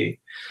supposed to be.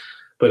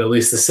 But at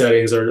least the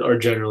settings are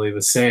generally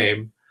the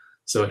same,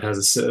 so it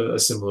has a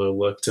similar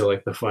look to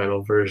like the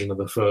final version of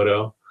the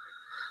photo.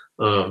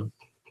 But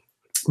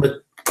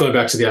going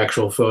back to the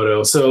actual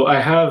photo, so I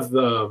had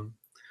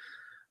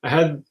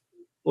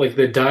like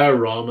the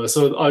diorama.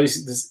 So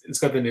obviously it's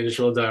got the Ninja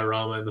Turtle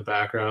diorama in the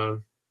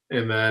background,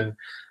 and then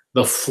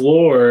the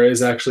floor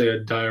is actually a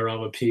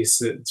diorama piece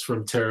that's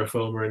from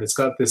Terraformer, and it's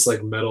got this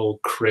like metal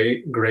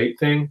grate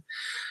thing.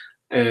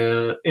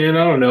 And I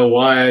don't know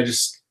why, I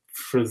just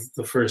for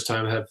the first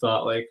time had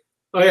thought like,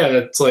 oh yeah,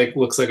 that's like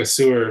looks like a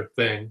sewer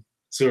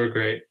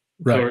grate.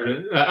 Right.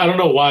 Or, I don't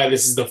know why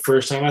this is the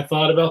first time I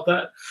thought about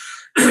that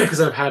because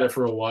I've had it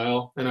for a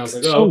while, and I was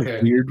like, It's oh so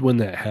okay. weird when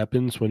that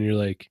happens, when you're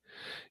like,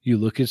 you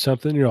look at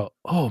something, you're all,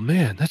 oh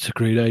man, that's a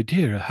great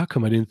idea. How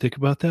come I didn't think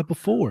about that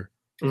before?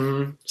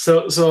 Mm-hmm.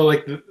 So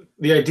like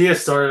the idea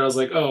started. I was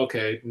like, oh,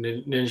 okay,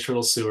 Ninja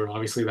Turtle sewer.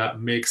 Obviously, that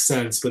makes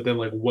sense. But then,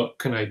 like, what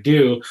can I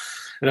do?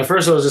 And at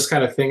first, I was just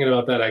kind of thinking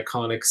about that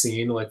iconic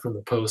scene, like from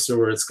the poster,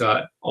 where it's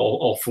got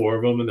all four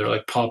of them, and they're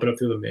like popping up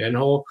through the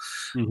manhole.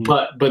 Mhm.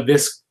 But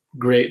this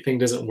great thing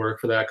doesn't work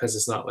for that because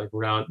it's not like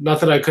round. Not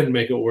that I couldn't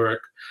make it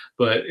work,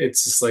 but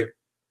it's just like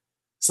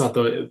it's not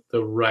the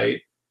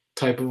right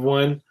type of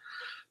one.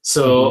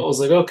 So Hmm. I was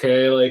like,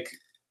 okay, like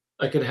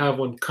I could have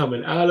one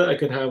coming out of, I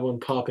could have one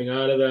popping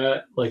out of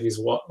that, like he's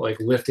like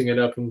lifting it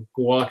up and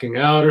walking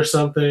out or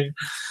something.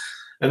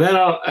 And then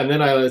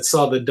I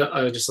saw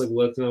I just like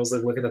looked and I was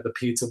like looking at the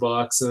pizza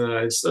box and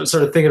I just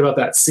started thinking about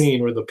that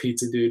scene where the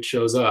pizza dude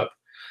shows up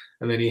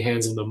and then he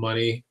hands him the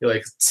money. He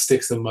like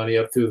sticks the money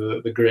up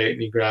through the grate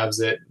and he grabs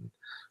it.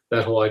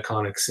 That whole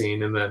iconic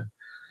scene. And then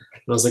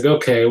I was like,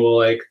 okay, well,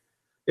 like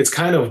it's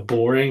kind of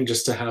boring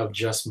just to have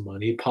just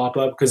money pop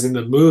up because in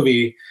the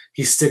movie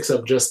he sticks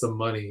up just the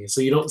money, so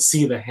you don't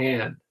see the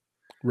hand,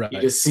 you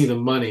Right. just see the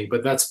money.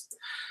 But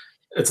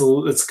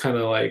it's kind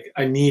of like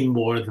I need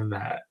more than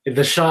that.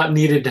 The shot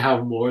needed to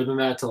have more than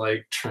that to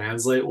like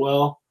translate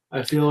well,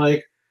 I feel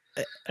like.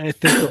 I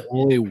think the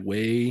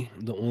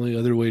only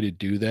other way to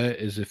do that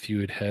is if you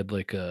had had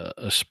like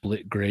a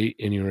split grate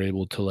and you were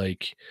able to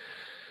like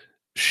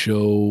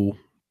show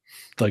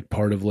like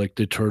part of like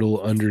the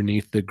turtle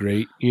underneath the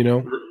grate, you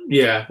know?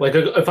 Yeah, like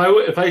if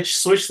I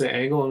switched the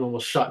angle and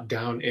almost shot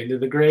down into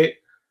the grate,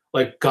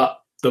 like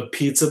got the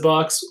pizza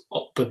box,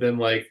 but then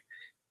like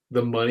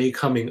the money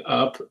coming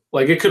up,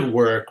 like it could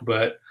work,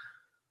 but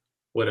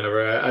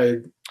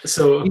whatever.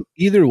 So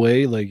Either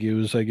way, like it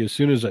was like as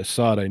soon as I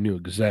saw it, I knew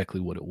exactly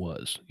what it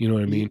was. You know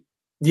what I mean?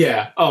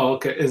 yeah. Oh,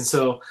 okay. And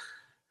so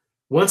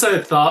once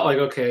I thought like,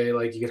 okay,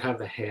 like you could have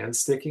the hand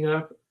sticking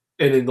up,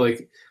 and then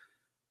like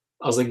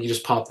I was like, you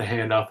just pop the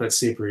hand off. That's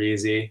super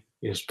easy.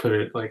 You just put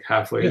it like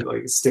halfway, Yeah,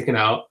 like sticking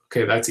out.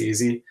 Okay, that's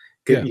easy.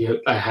 yeah.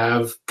 I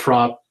have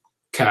prop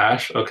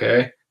cash.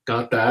 Okay,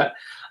 got that.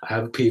 I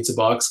have a pizza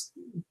box.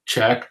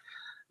 Check.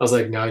 I was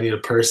like, now I need a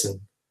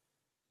person.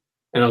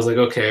 And I was like,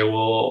 okay,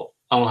 well,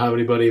 I don't have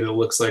anybody that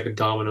looks like a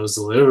Domino's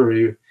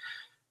delivery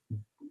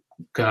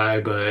guy,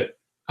 but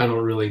I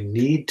don't really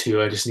need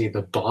to. I just need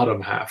the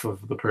bottom half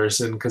of the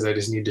person because I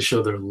just need to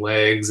show their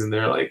legs and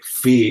their like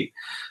feet.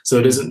 So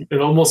it Mhm. doesn't.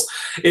 It almost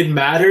it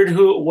mattered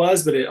who it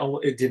was, but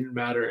it didn't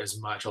matter as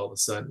much all of a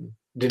sudden.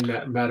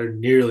 Didn't matter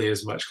nearly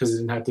as much because it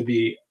didn't have to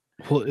be.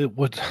 Well,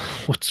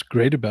 what's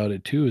great about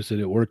it too is that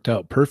it worked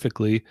out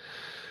perfectly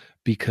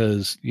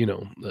because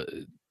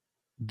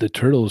the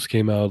Turtles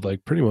came out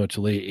like pretty much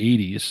late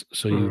 '80s,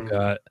 so you Mm,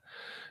 got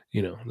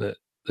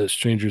the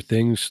Stranger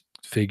Things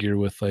figure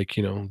with like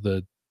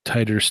the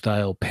tighter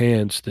style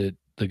pants that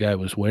the guy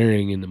was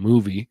wearing in the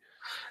movie.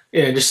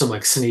 yeah, just some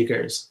like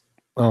sneakers.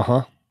 Uh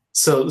huh.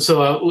 So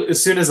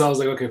as soon as I was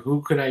like, okay,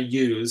 who can I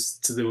use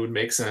to that would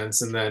make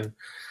sense, and then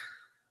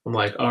I'm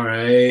like, all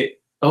right,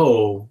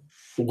 oh,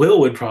 Will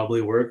would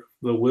probably work.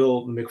 The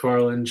Will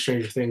McFarlane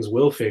Stranger Things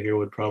Will figure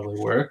would probably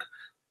work.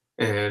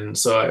 And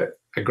so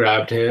I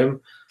grabbed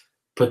him,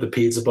 put the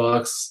pizza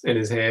box in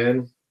his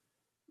hand,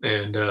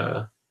 and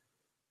I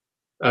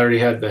already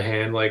had the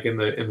hand like in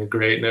the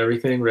grate and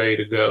everything ready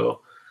to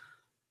go.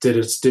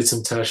 Did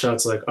some test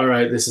shots. Like, all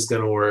right, this is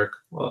gonna work.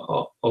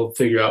 I'll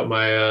figure out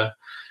my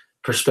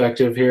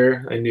perspective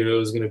here. I knew it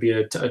was going to be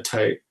a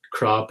tight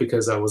crop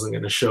because I wasn't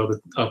going to show the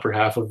upper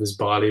half of his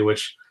body,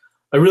 which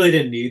I really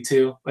didn't need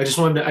to.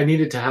 I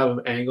needed to have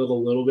him angled a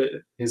little bit,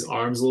 his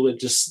arms a little bit,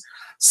 just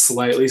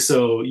slightly,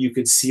 so you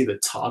could see the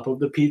top of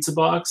the pizza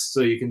box.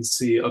 So you can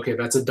see, okay,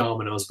 that's a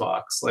Domino's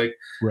box. Like,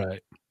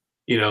 Right.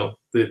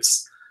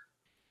 it's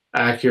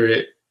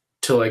accurate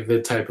to like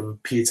the type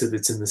of pizza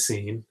that's in the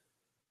scene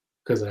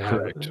because I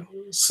have it. Correct.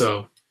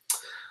 So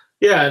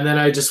yeah, and then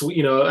I just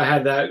I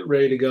had that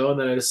ready to go, and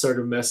then I just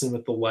started messing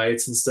with the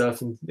lights and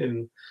stuff,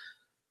 and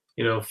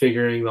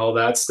figuring all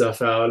that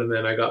stuff out, and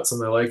then I got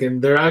something I like, and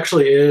there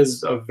actually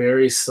is a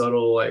very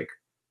subtle like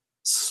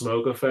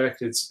smoke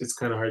effect. It's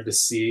kind of hard to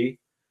see,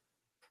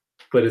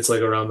 but it's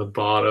like around the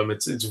bottom.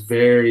 It's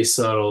very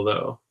subtle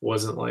though.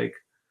 Wasn't like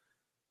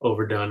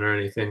overdone or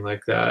anything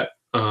like that.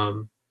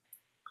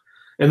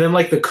 And then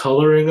like the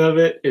coloring of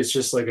it is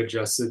just like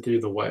adjusted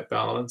through the white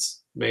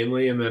balance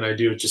mainly, and then I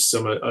do just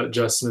some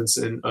adjustments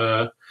in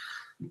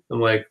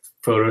like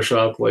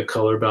Photoshop, like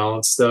color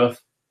balance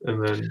stuff,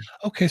 and then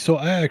Okay, so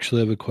I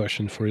actually have a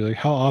question for you. Like,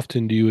 how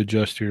often do you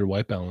adjust your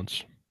white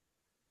balance?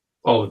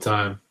 all the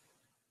time,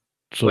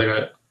 So, like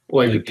I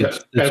like like,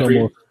 it's every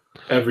almost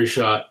every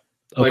shot,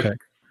 like okay.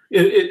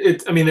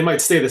 I mean, they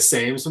might stay the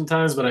same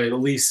sometimes, but I at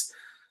least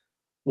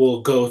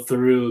will go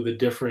through the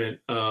different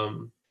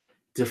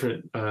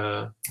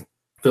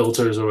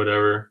filters or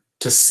whatever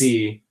to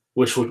see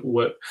which would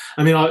what.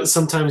 I mean,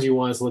 sometimes you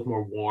want it to look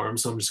more warm,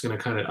 so I'm just gonna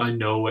kind of I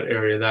know what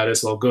area that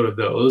is, so I'll go to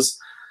those,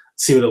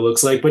 see what it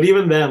looks like. But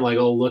even then, like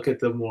I'll look at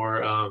the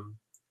more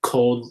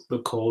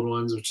the cold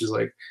ones, which is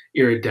like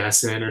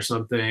iridescent or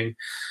something,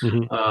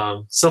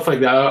 Mhm. stuff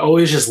like that. I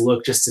always just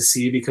look just to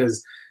see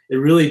because it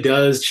really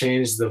does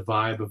change the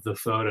vibe of the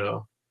photo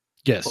a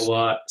Yes,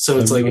 lot. So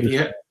I've it's like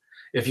noticed.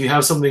 if you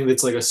have something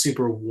that's like a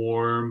super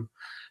warm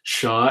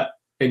shot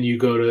and you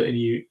go to and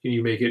you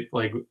make it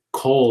like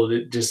cold,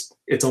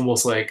 it's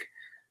almost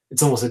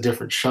a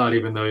different shot,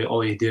 even though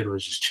all you did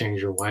was just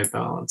change your white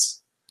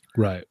balance.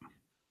 Right.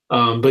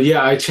 But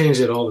yeah, I change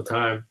it all the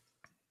time.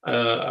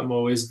 I'm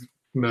always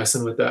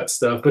messing with that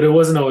stuff, but it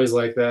wasn't always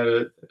like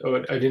that.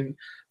 I didn't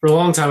for a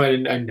long time.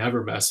 I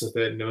never messed with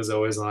it, and it was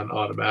always on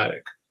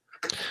automatic.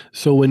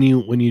 So when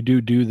you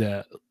do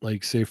that,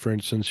 like say for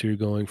instance you're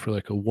going for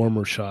like a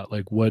warmer shot,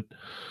 like what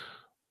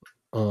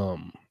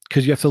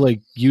because you have to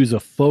like use a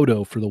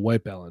photo for the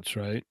white balance,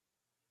 right?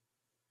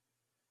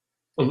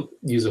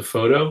 Use a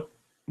photo.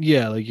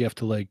 Yeah, like you have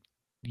to like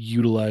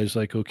utilize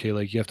like okay,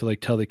 like you have to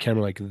like tell the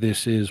camera like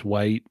this is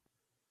white,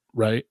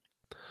 right?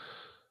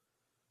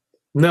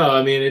 No,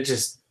 I mean it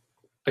just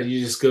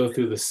you just go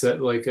through the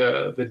set like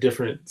the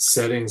different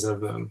settings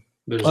of them.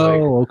 There's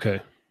like Oh,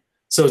 okay.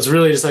 so it's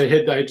really just I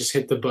just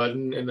hit the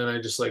button and then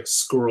I just like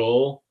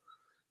scroll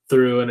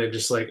through and it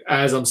just like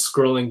as I'm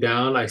scrolling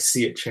down I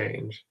see it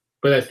change.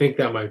 But I think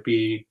that might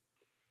be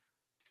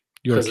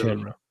Your because of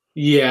camera.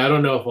 yeah, I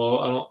don't know if all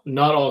I don't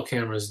not all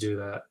cameras do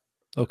that.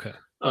 Okay.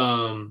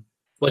 Um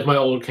like my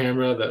old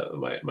camera,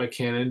 my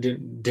Canon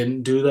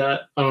didn't do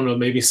that. I don't know,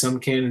 maybe some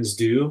Canons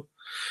do.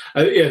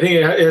 I think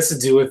it has to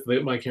do with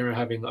my camera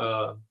having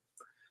an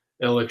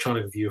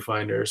electronic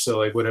viewfinder. So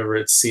like whatever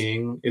it's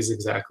seeing is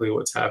exactly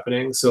what's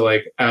happening. So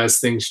like as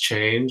things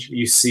change,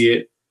 you see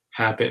it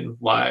happen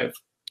live,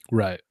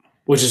 Right.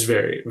 which is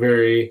very,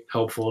 very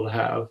helpful to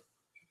have.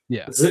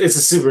 Yeah. It's a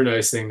super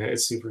nice thing that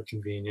it's super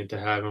convenient to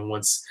have. And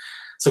once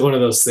it's like one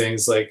of those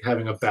things like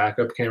having a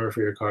backup camera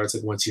for your car. It's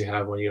like once you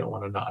have one, you don't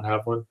want to not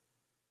have one.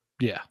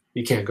 Yeah.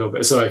 You can't go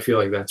back. So I feel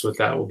like that's what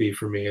that will be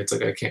for me. It's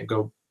like I can't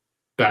go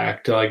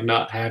back to like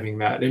not having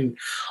that. And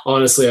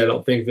honestly, I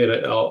don't think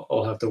that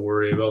I'll have to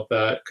worry about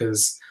that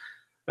because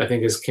I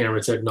think as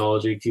camera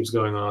technology keeps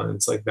going on,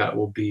 it's like that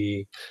will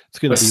be It's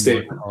gonna a be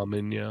more staple.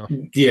 common, yeah.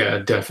 Yeah,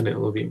 definitely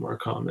will be more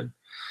common.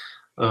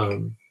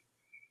 Um,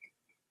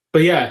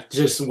 but yeah,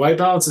 just white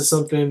balance is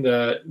something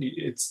that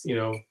it's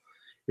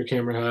your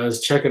camera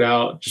has. Check it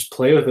out. Just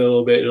play with it a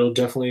little bit. It'll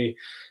definitely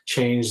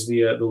change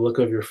the look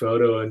of your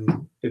photo,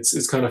 and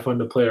it's kind of fun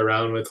to play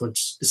around with.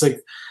 Which it's like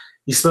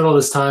you spend all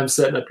this time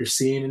setting up your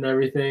scene and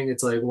everything.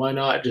 It's like why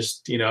not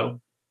just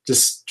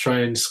just try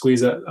and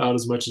squeeze that out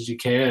as much as you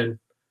can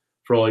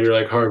for all your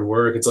like hard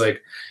work. It's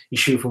like you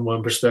shoot from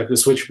one perspective,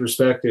 switch your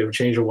perspective,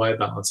 change your white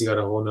balance. You got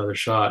a whole nother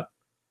shot.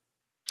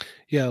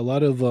 Yeah, a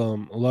lot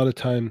of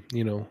time,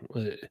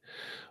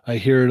 I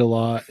hear it a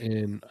lot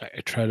and I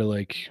try to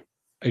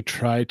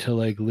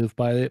like live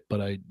by it,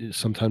 but I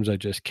sometimes I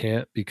just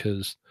can't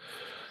because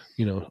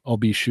I'll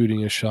be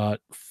shooting a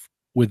shot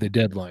with a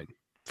deadline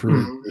for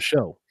Mm-hmm. the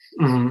show.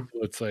 Mm-hmm.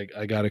 So it's like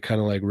I got to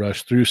kind of like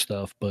rush through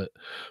stuff, but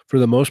for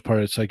the most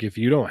part it's like if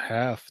you don't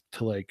have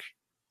to like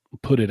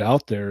put it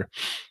out there,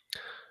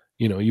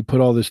 you put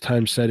all this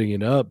time setting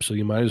it up, so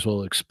you might as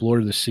well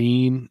explore the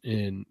scene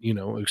and,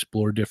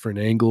 explore different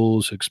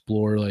angles,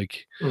 explore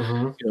like,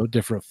 Mm-hmm.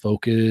 different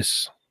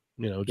focus,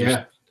 just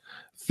Yeah.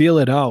 feel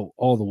it out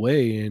all the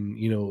way. And,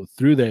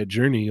 through that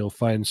journey, you'll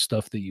find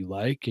stuff that you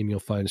like and you'll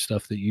find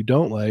stuff that you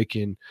don't like.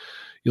 And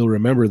you'll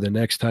remember the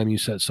next time you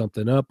set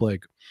something up,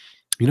 like,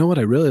 you know what,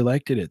 I really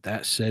liked it at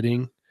that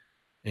setting.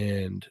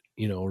 And,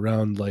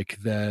 around like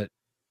that,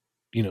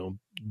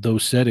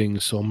 those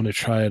settings. So I'm going to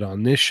try it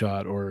on this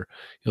shot, or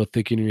you'll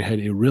think in your head,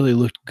 it really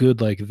looked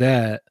good like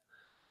that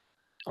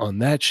on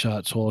that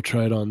shot. So I'll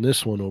try it on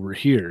this one over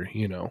here.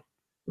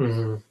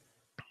 Mm-hmm.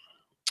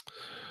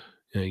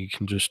 You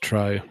can just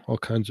try all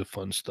kinds of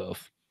fun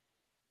stuff.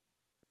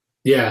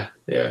 Yeah,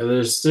 yeah.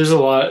 There's a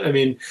lot. I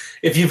mean,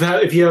 if you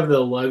have the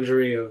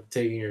luxury of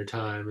taking your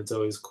time, it's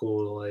always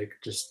cool to like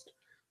just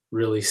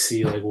really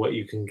see like what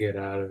you can get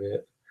out of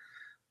it.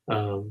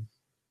 Um,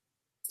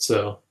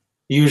 so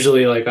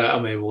usually like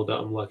I'm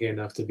lucky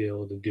enough to be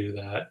able to do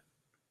that.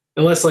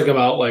 Unless like I'm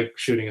out like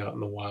shooting out in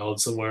the wild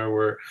somewhere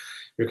where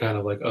you're kind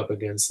of like up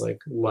against like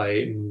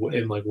light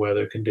and like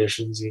weather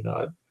conditions,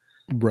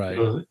 Right.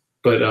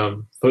 but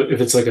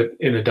if it's like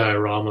in a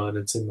diorama and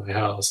it's in my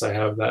house, I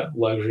have that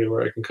luxury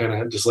where I can kind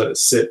of just let it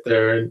sit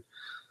there and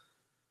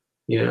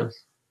you know.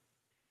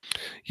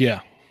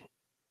 Yeah.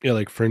 Yeah.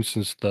 Like for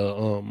instance, that,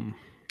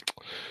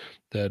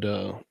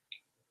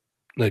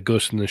 that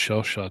Ghost in the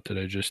Shell shot that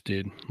I just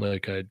did,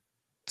 like I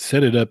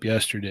set it up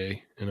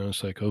yesterday and I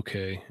was like,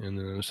 okay. And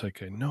then I was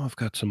like, I know I've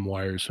got some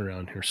wires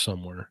around here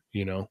somewhere.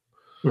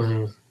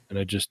 Hmm. And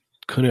I just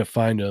couldn't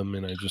find them,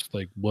 and I just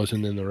like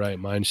wasn't in the right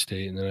mind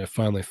state. And then I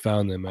finally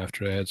found them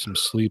after I had some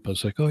sleep. I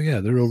was like, oh yeah,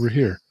 they're over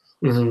here.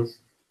 Hmm.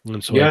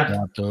 And so I Yeah.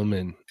 grabbed them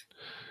and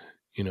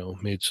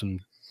made some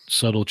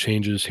subtle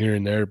changes here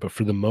and there. But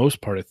for the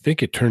most part, I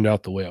think it turned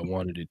out the way I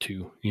wanted it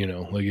to.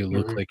 Like it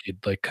looked Hmm. like it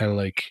like kind of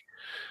like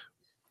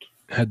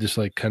had this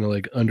like kind of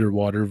like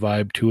underwater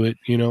vibe to it.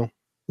 Yeah.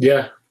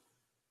 Yeah.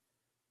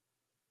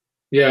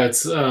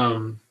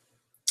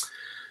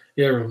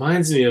 Yeah, it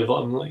reminds me of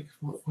like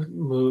what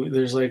movie?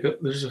 There's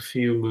a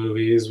few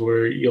movies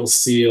where you'll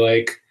see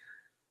like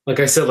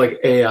I said like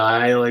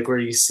AI like where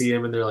you see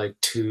them and they're like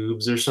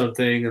tubes or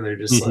something and they're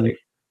just Hmm.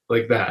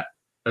 like that.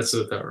 That's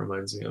what that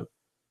reminds me of.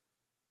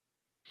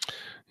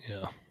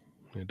 Yeah.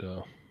 It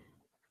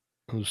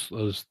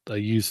I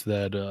used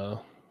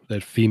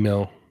that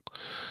female,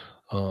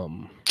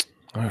 um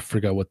I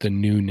forgot what the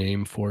new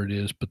name for it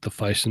is, but the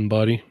Fison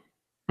body,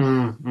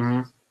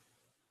 Mm-hmm.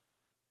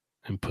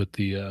 and put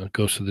the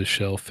Ghost of the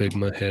Shell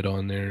Figma head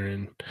on there,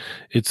 and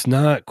it's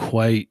not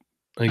quite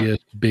I guess,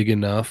 big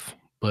enough,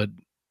 but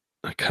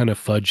I kind of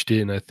fudged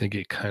it, and I think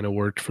it kind of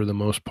worked for the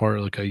most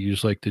part. Like I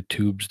use like the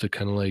tubes to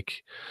kind of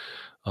like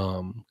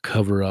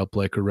cover up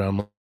like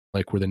around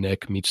like where the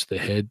neck meets the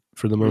head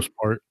for the most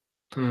part,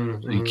 so you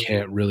Mm-hmm.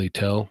 can't really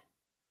tell.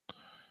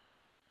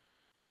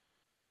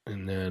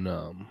 And then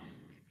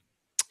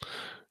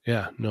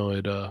yeah, no,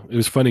 it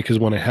was funny because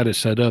when I had it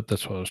set up,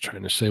 that's what I was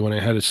trying to say. When I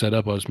had it set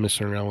up, I was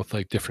messing around with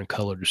like different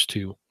colors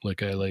too.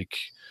 Like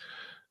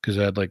because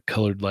I had like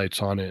colored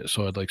lights on it,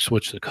 so I'd like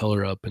switch the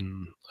color up,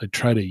 and I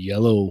tried a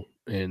yellow,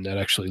 and that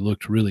actually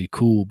looked really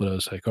cool. But I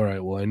was like, all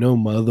right, well, I know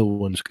my other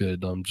one's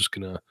good. I'm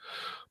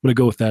gonna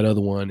go with that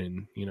other one,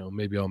 and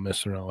maybe I'll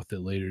mess around with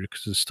it later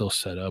because it's still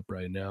set up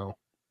right now.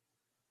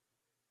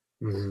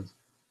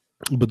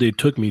 Mm-hmm. But they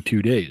took me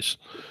 2 days.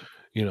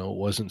 It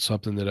wasn't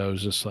something that I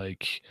was just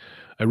like.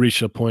 I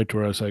reached a point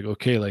where I was like,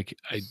 okay, like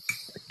I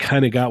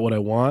kind of got what I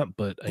want,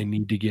 but I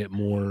need to get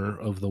more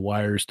of the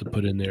wires to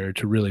put in there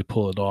to really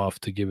pull it off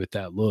to give it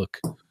that look.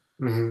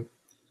 Mm-hmm.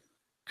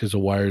 Because the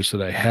wires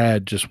that I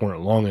had just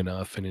weren't long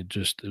enough, and it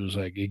was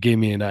like it gave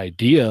me an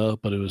idea,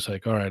 but it was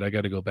like, all right, I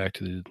got to go back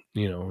to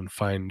and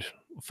find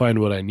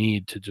what I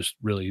need to just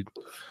really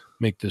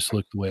make this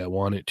look the way I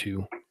want it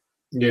to.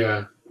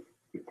 Yeah.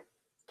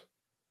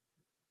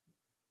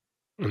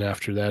 And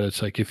after that,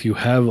 it's like if you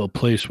have a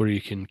place where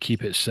you can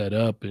keep it set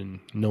up and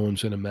no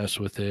one's going to mess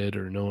with it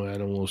or no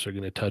animals are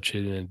going to touch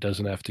it and it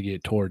doesn't have to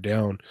get tore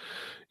down,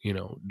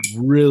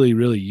 really,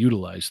 really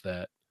utilize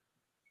that.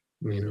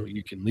 Mm-hmm.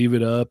 You can leave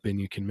it up and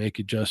you can make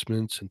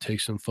adjustments and take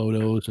some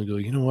photos and go,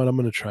 you know what, I'm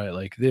going to try it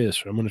like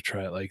this or I'm going to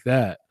try it like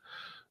that.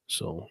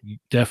 So you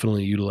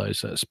definitely utilize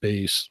that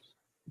space.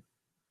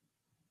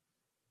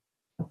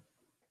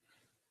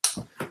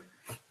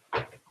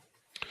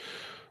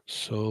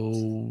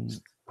 So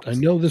I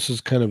know this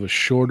is kind of a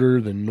shorter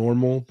than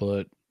normal,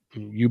 but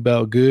you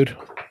about good?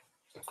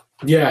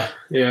 Yeah.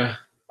 Yeah.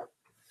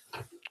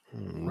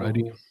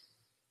 Alrighty.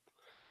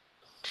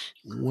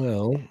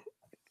 Well,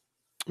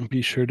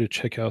 be sure to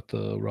check out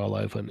the Raw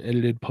Live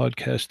Unedited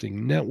Podcasting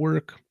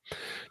Network.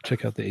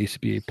 Check out the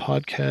ACBA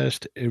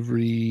podcast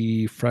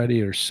every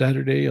Friday or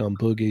Saturday on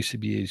Boog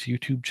ACBA's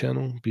YouTube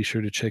channel. Be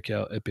sure to check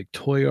out Epic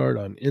Toy Art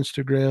on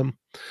Instagram.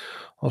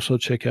 Also,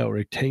 check out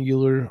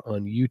Rectangular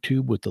on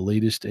YouTube with the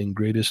latest and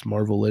greatest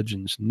Marvel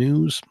Legends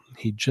news.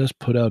 He just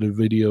put out a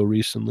video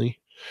recently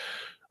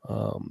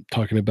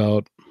talking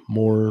about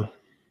more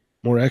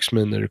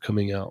X-Men that are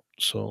coming out.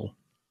 So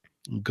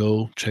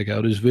go check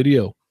out his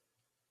video.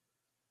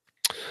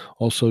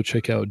 Also,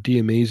 check out D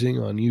Amazing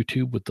on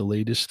YouTube with the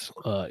latest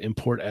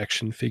import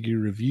action figure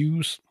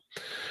reviews.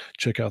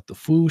 Check out The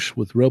Foosh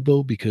with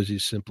Robo because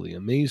he's simply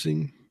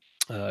amazing.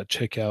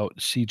 Check out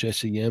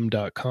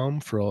cjsem.com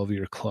for all of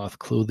your cloth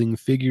clothing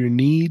figure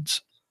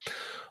needs.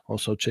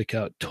 Also, check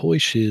out Toy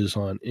Shiz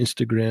on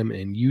Instagram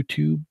and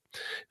YouTube.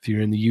 If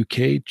you're in the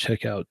UK,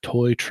 check out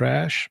Toy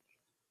Trash.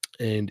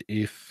 And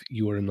if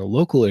you are in the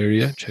local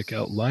area, check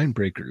out Line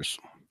Breakers.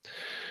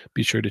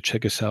 Be sure to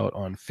check us out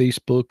on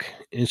Facebook,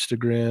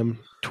 Instagram,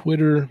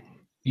 Twitter,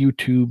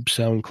 YouTube,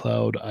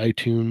 SoundCloud,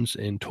 iTunes,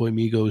 and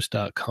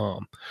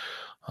toymigos.com.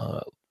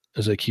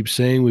 As I keep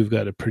saying, we've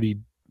got a pretty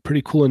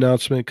cool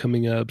announcement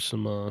coming up,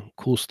 some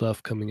cool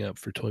stuff coming up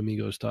for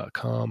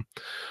toymigos.com.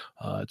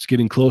 It's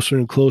getting closer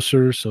and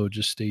closer, so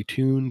just stay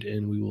tuned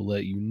and we will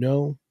let you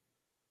know.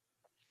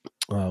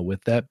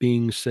 With that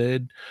being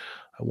said,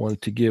 I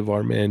wanted to give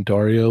our man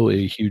Dario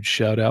a huge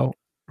shout out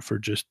for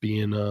just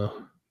being the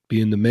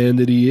man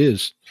that he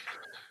is.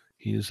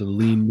 He is a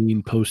lean,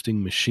 mean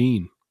posting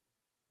machine.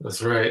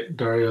 That's right.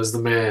 Dario's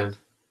the man.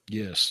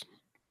 Yes.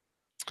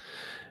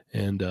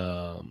 And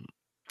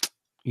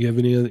you have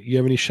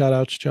any shout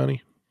outs,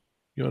 Johnny?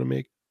 You want to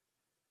make?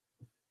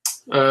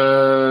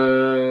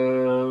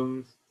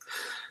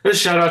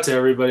 Just shout out to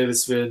everybody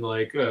that's been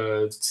like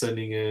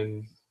sending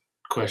in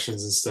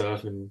questions and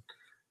stuff and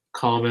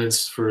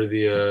comments for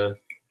the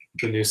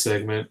new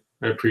segment.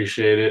 I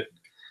appreciate it.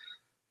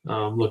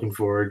 I'm looking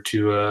forward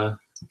to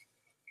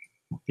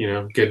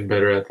getting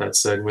better at that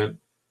segment.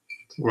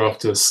 I'm off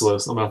to a slow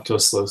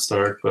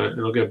start, but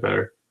it'll get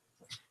better.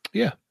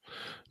 Yeah.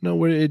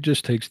 No, it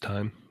just takes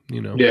time,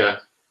 Yeah.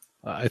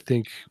 I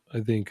think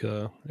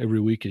every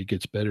week it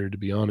gets better, to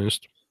be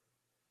honest.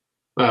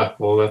 Ah,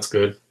 well, that's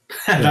good.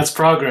 That's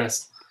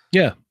progress.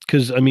 Yeah,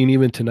 because I mean,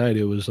 even tonight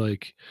it was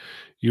like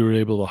you were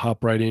able to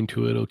hop right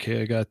into it.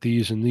 Okay, I got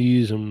these and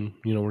these, and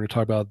we're gonna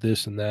talk about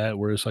this and that.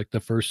 Whereas like the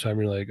first time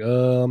you're like,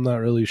 I'm not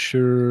really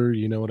sure.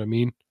 You know what I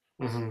mean?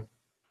 Mm-hmm.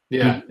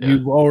 Yeah,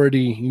 you've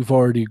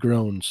already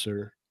grown,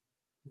 sir.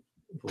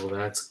 Well,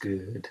 that's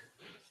good.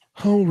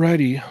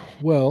 Alrighty.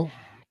 Well,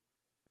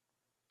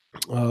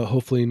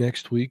 hopefully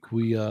next week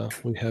we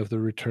have the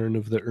return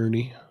of the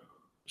Ernie.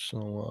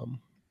 So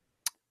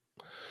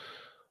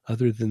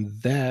other than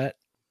that,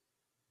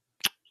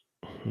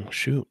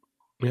 shoot.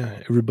 Yeah,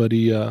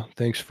 everybody,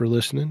 thanks for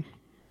listening.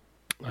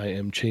 I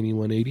am Cheney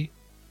 180.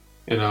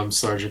 And I'm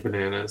Sergeant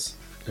Bananas.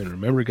 And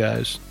remember,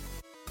 guys,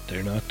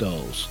 they're not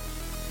dolls.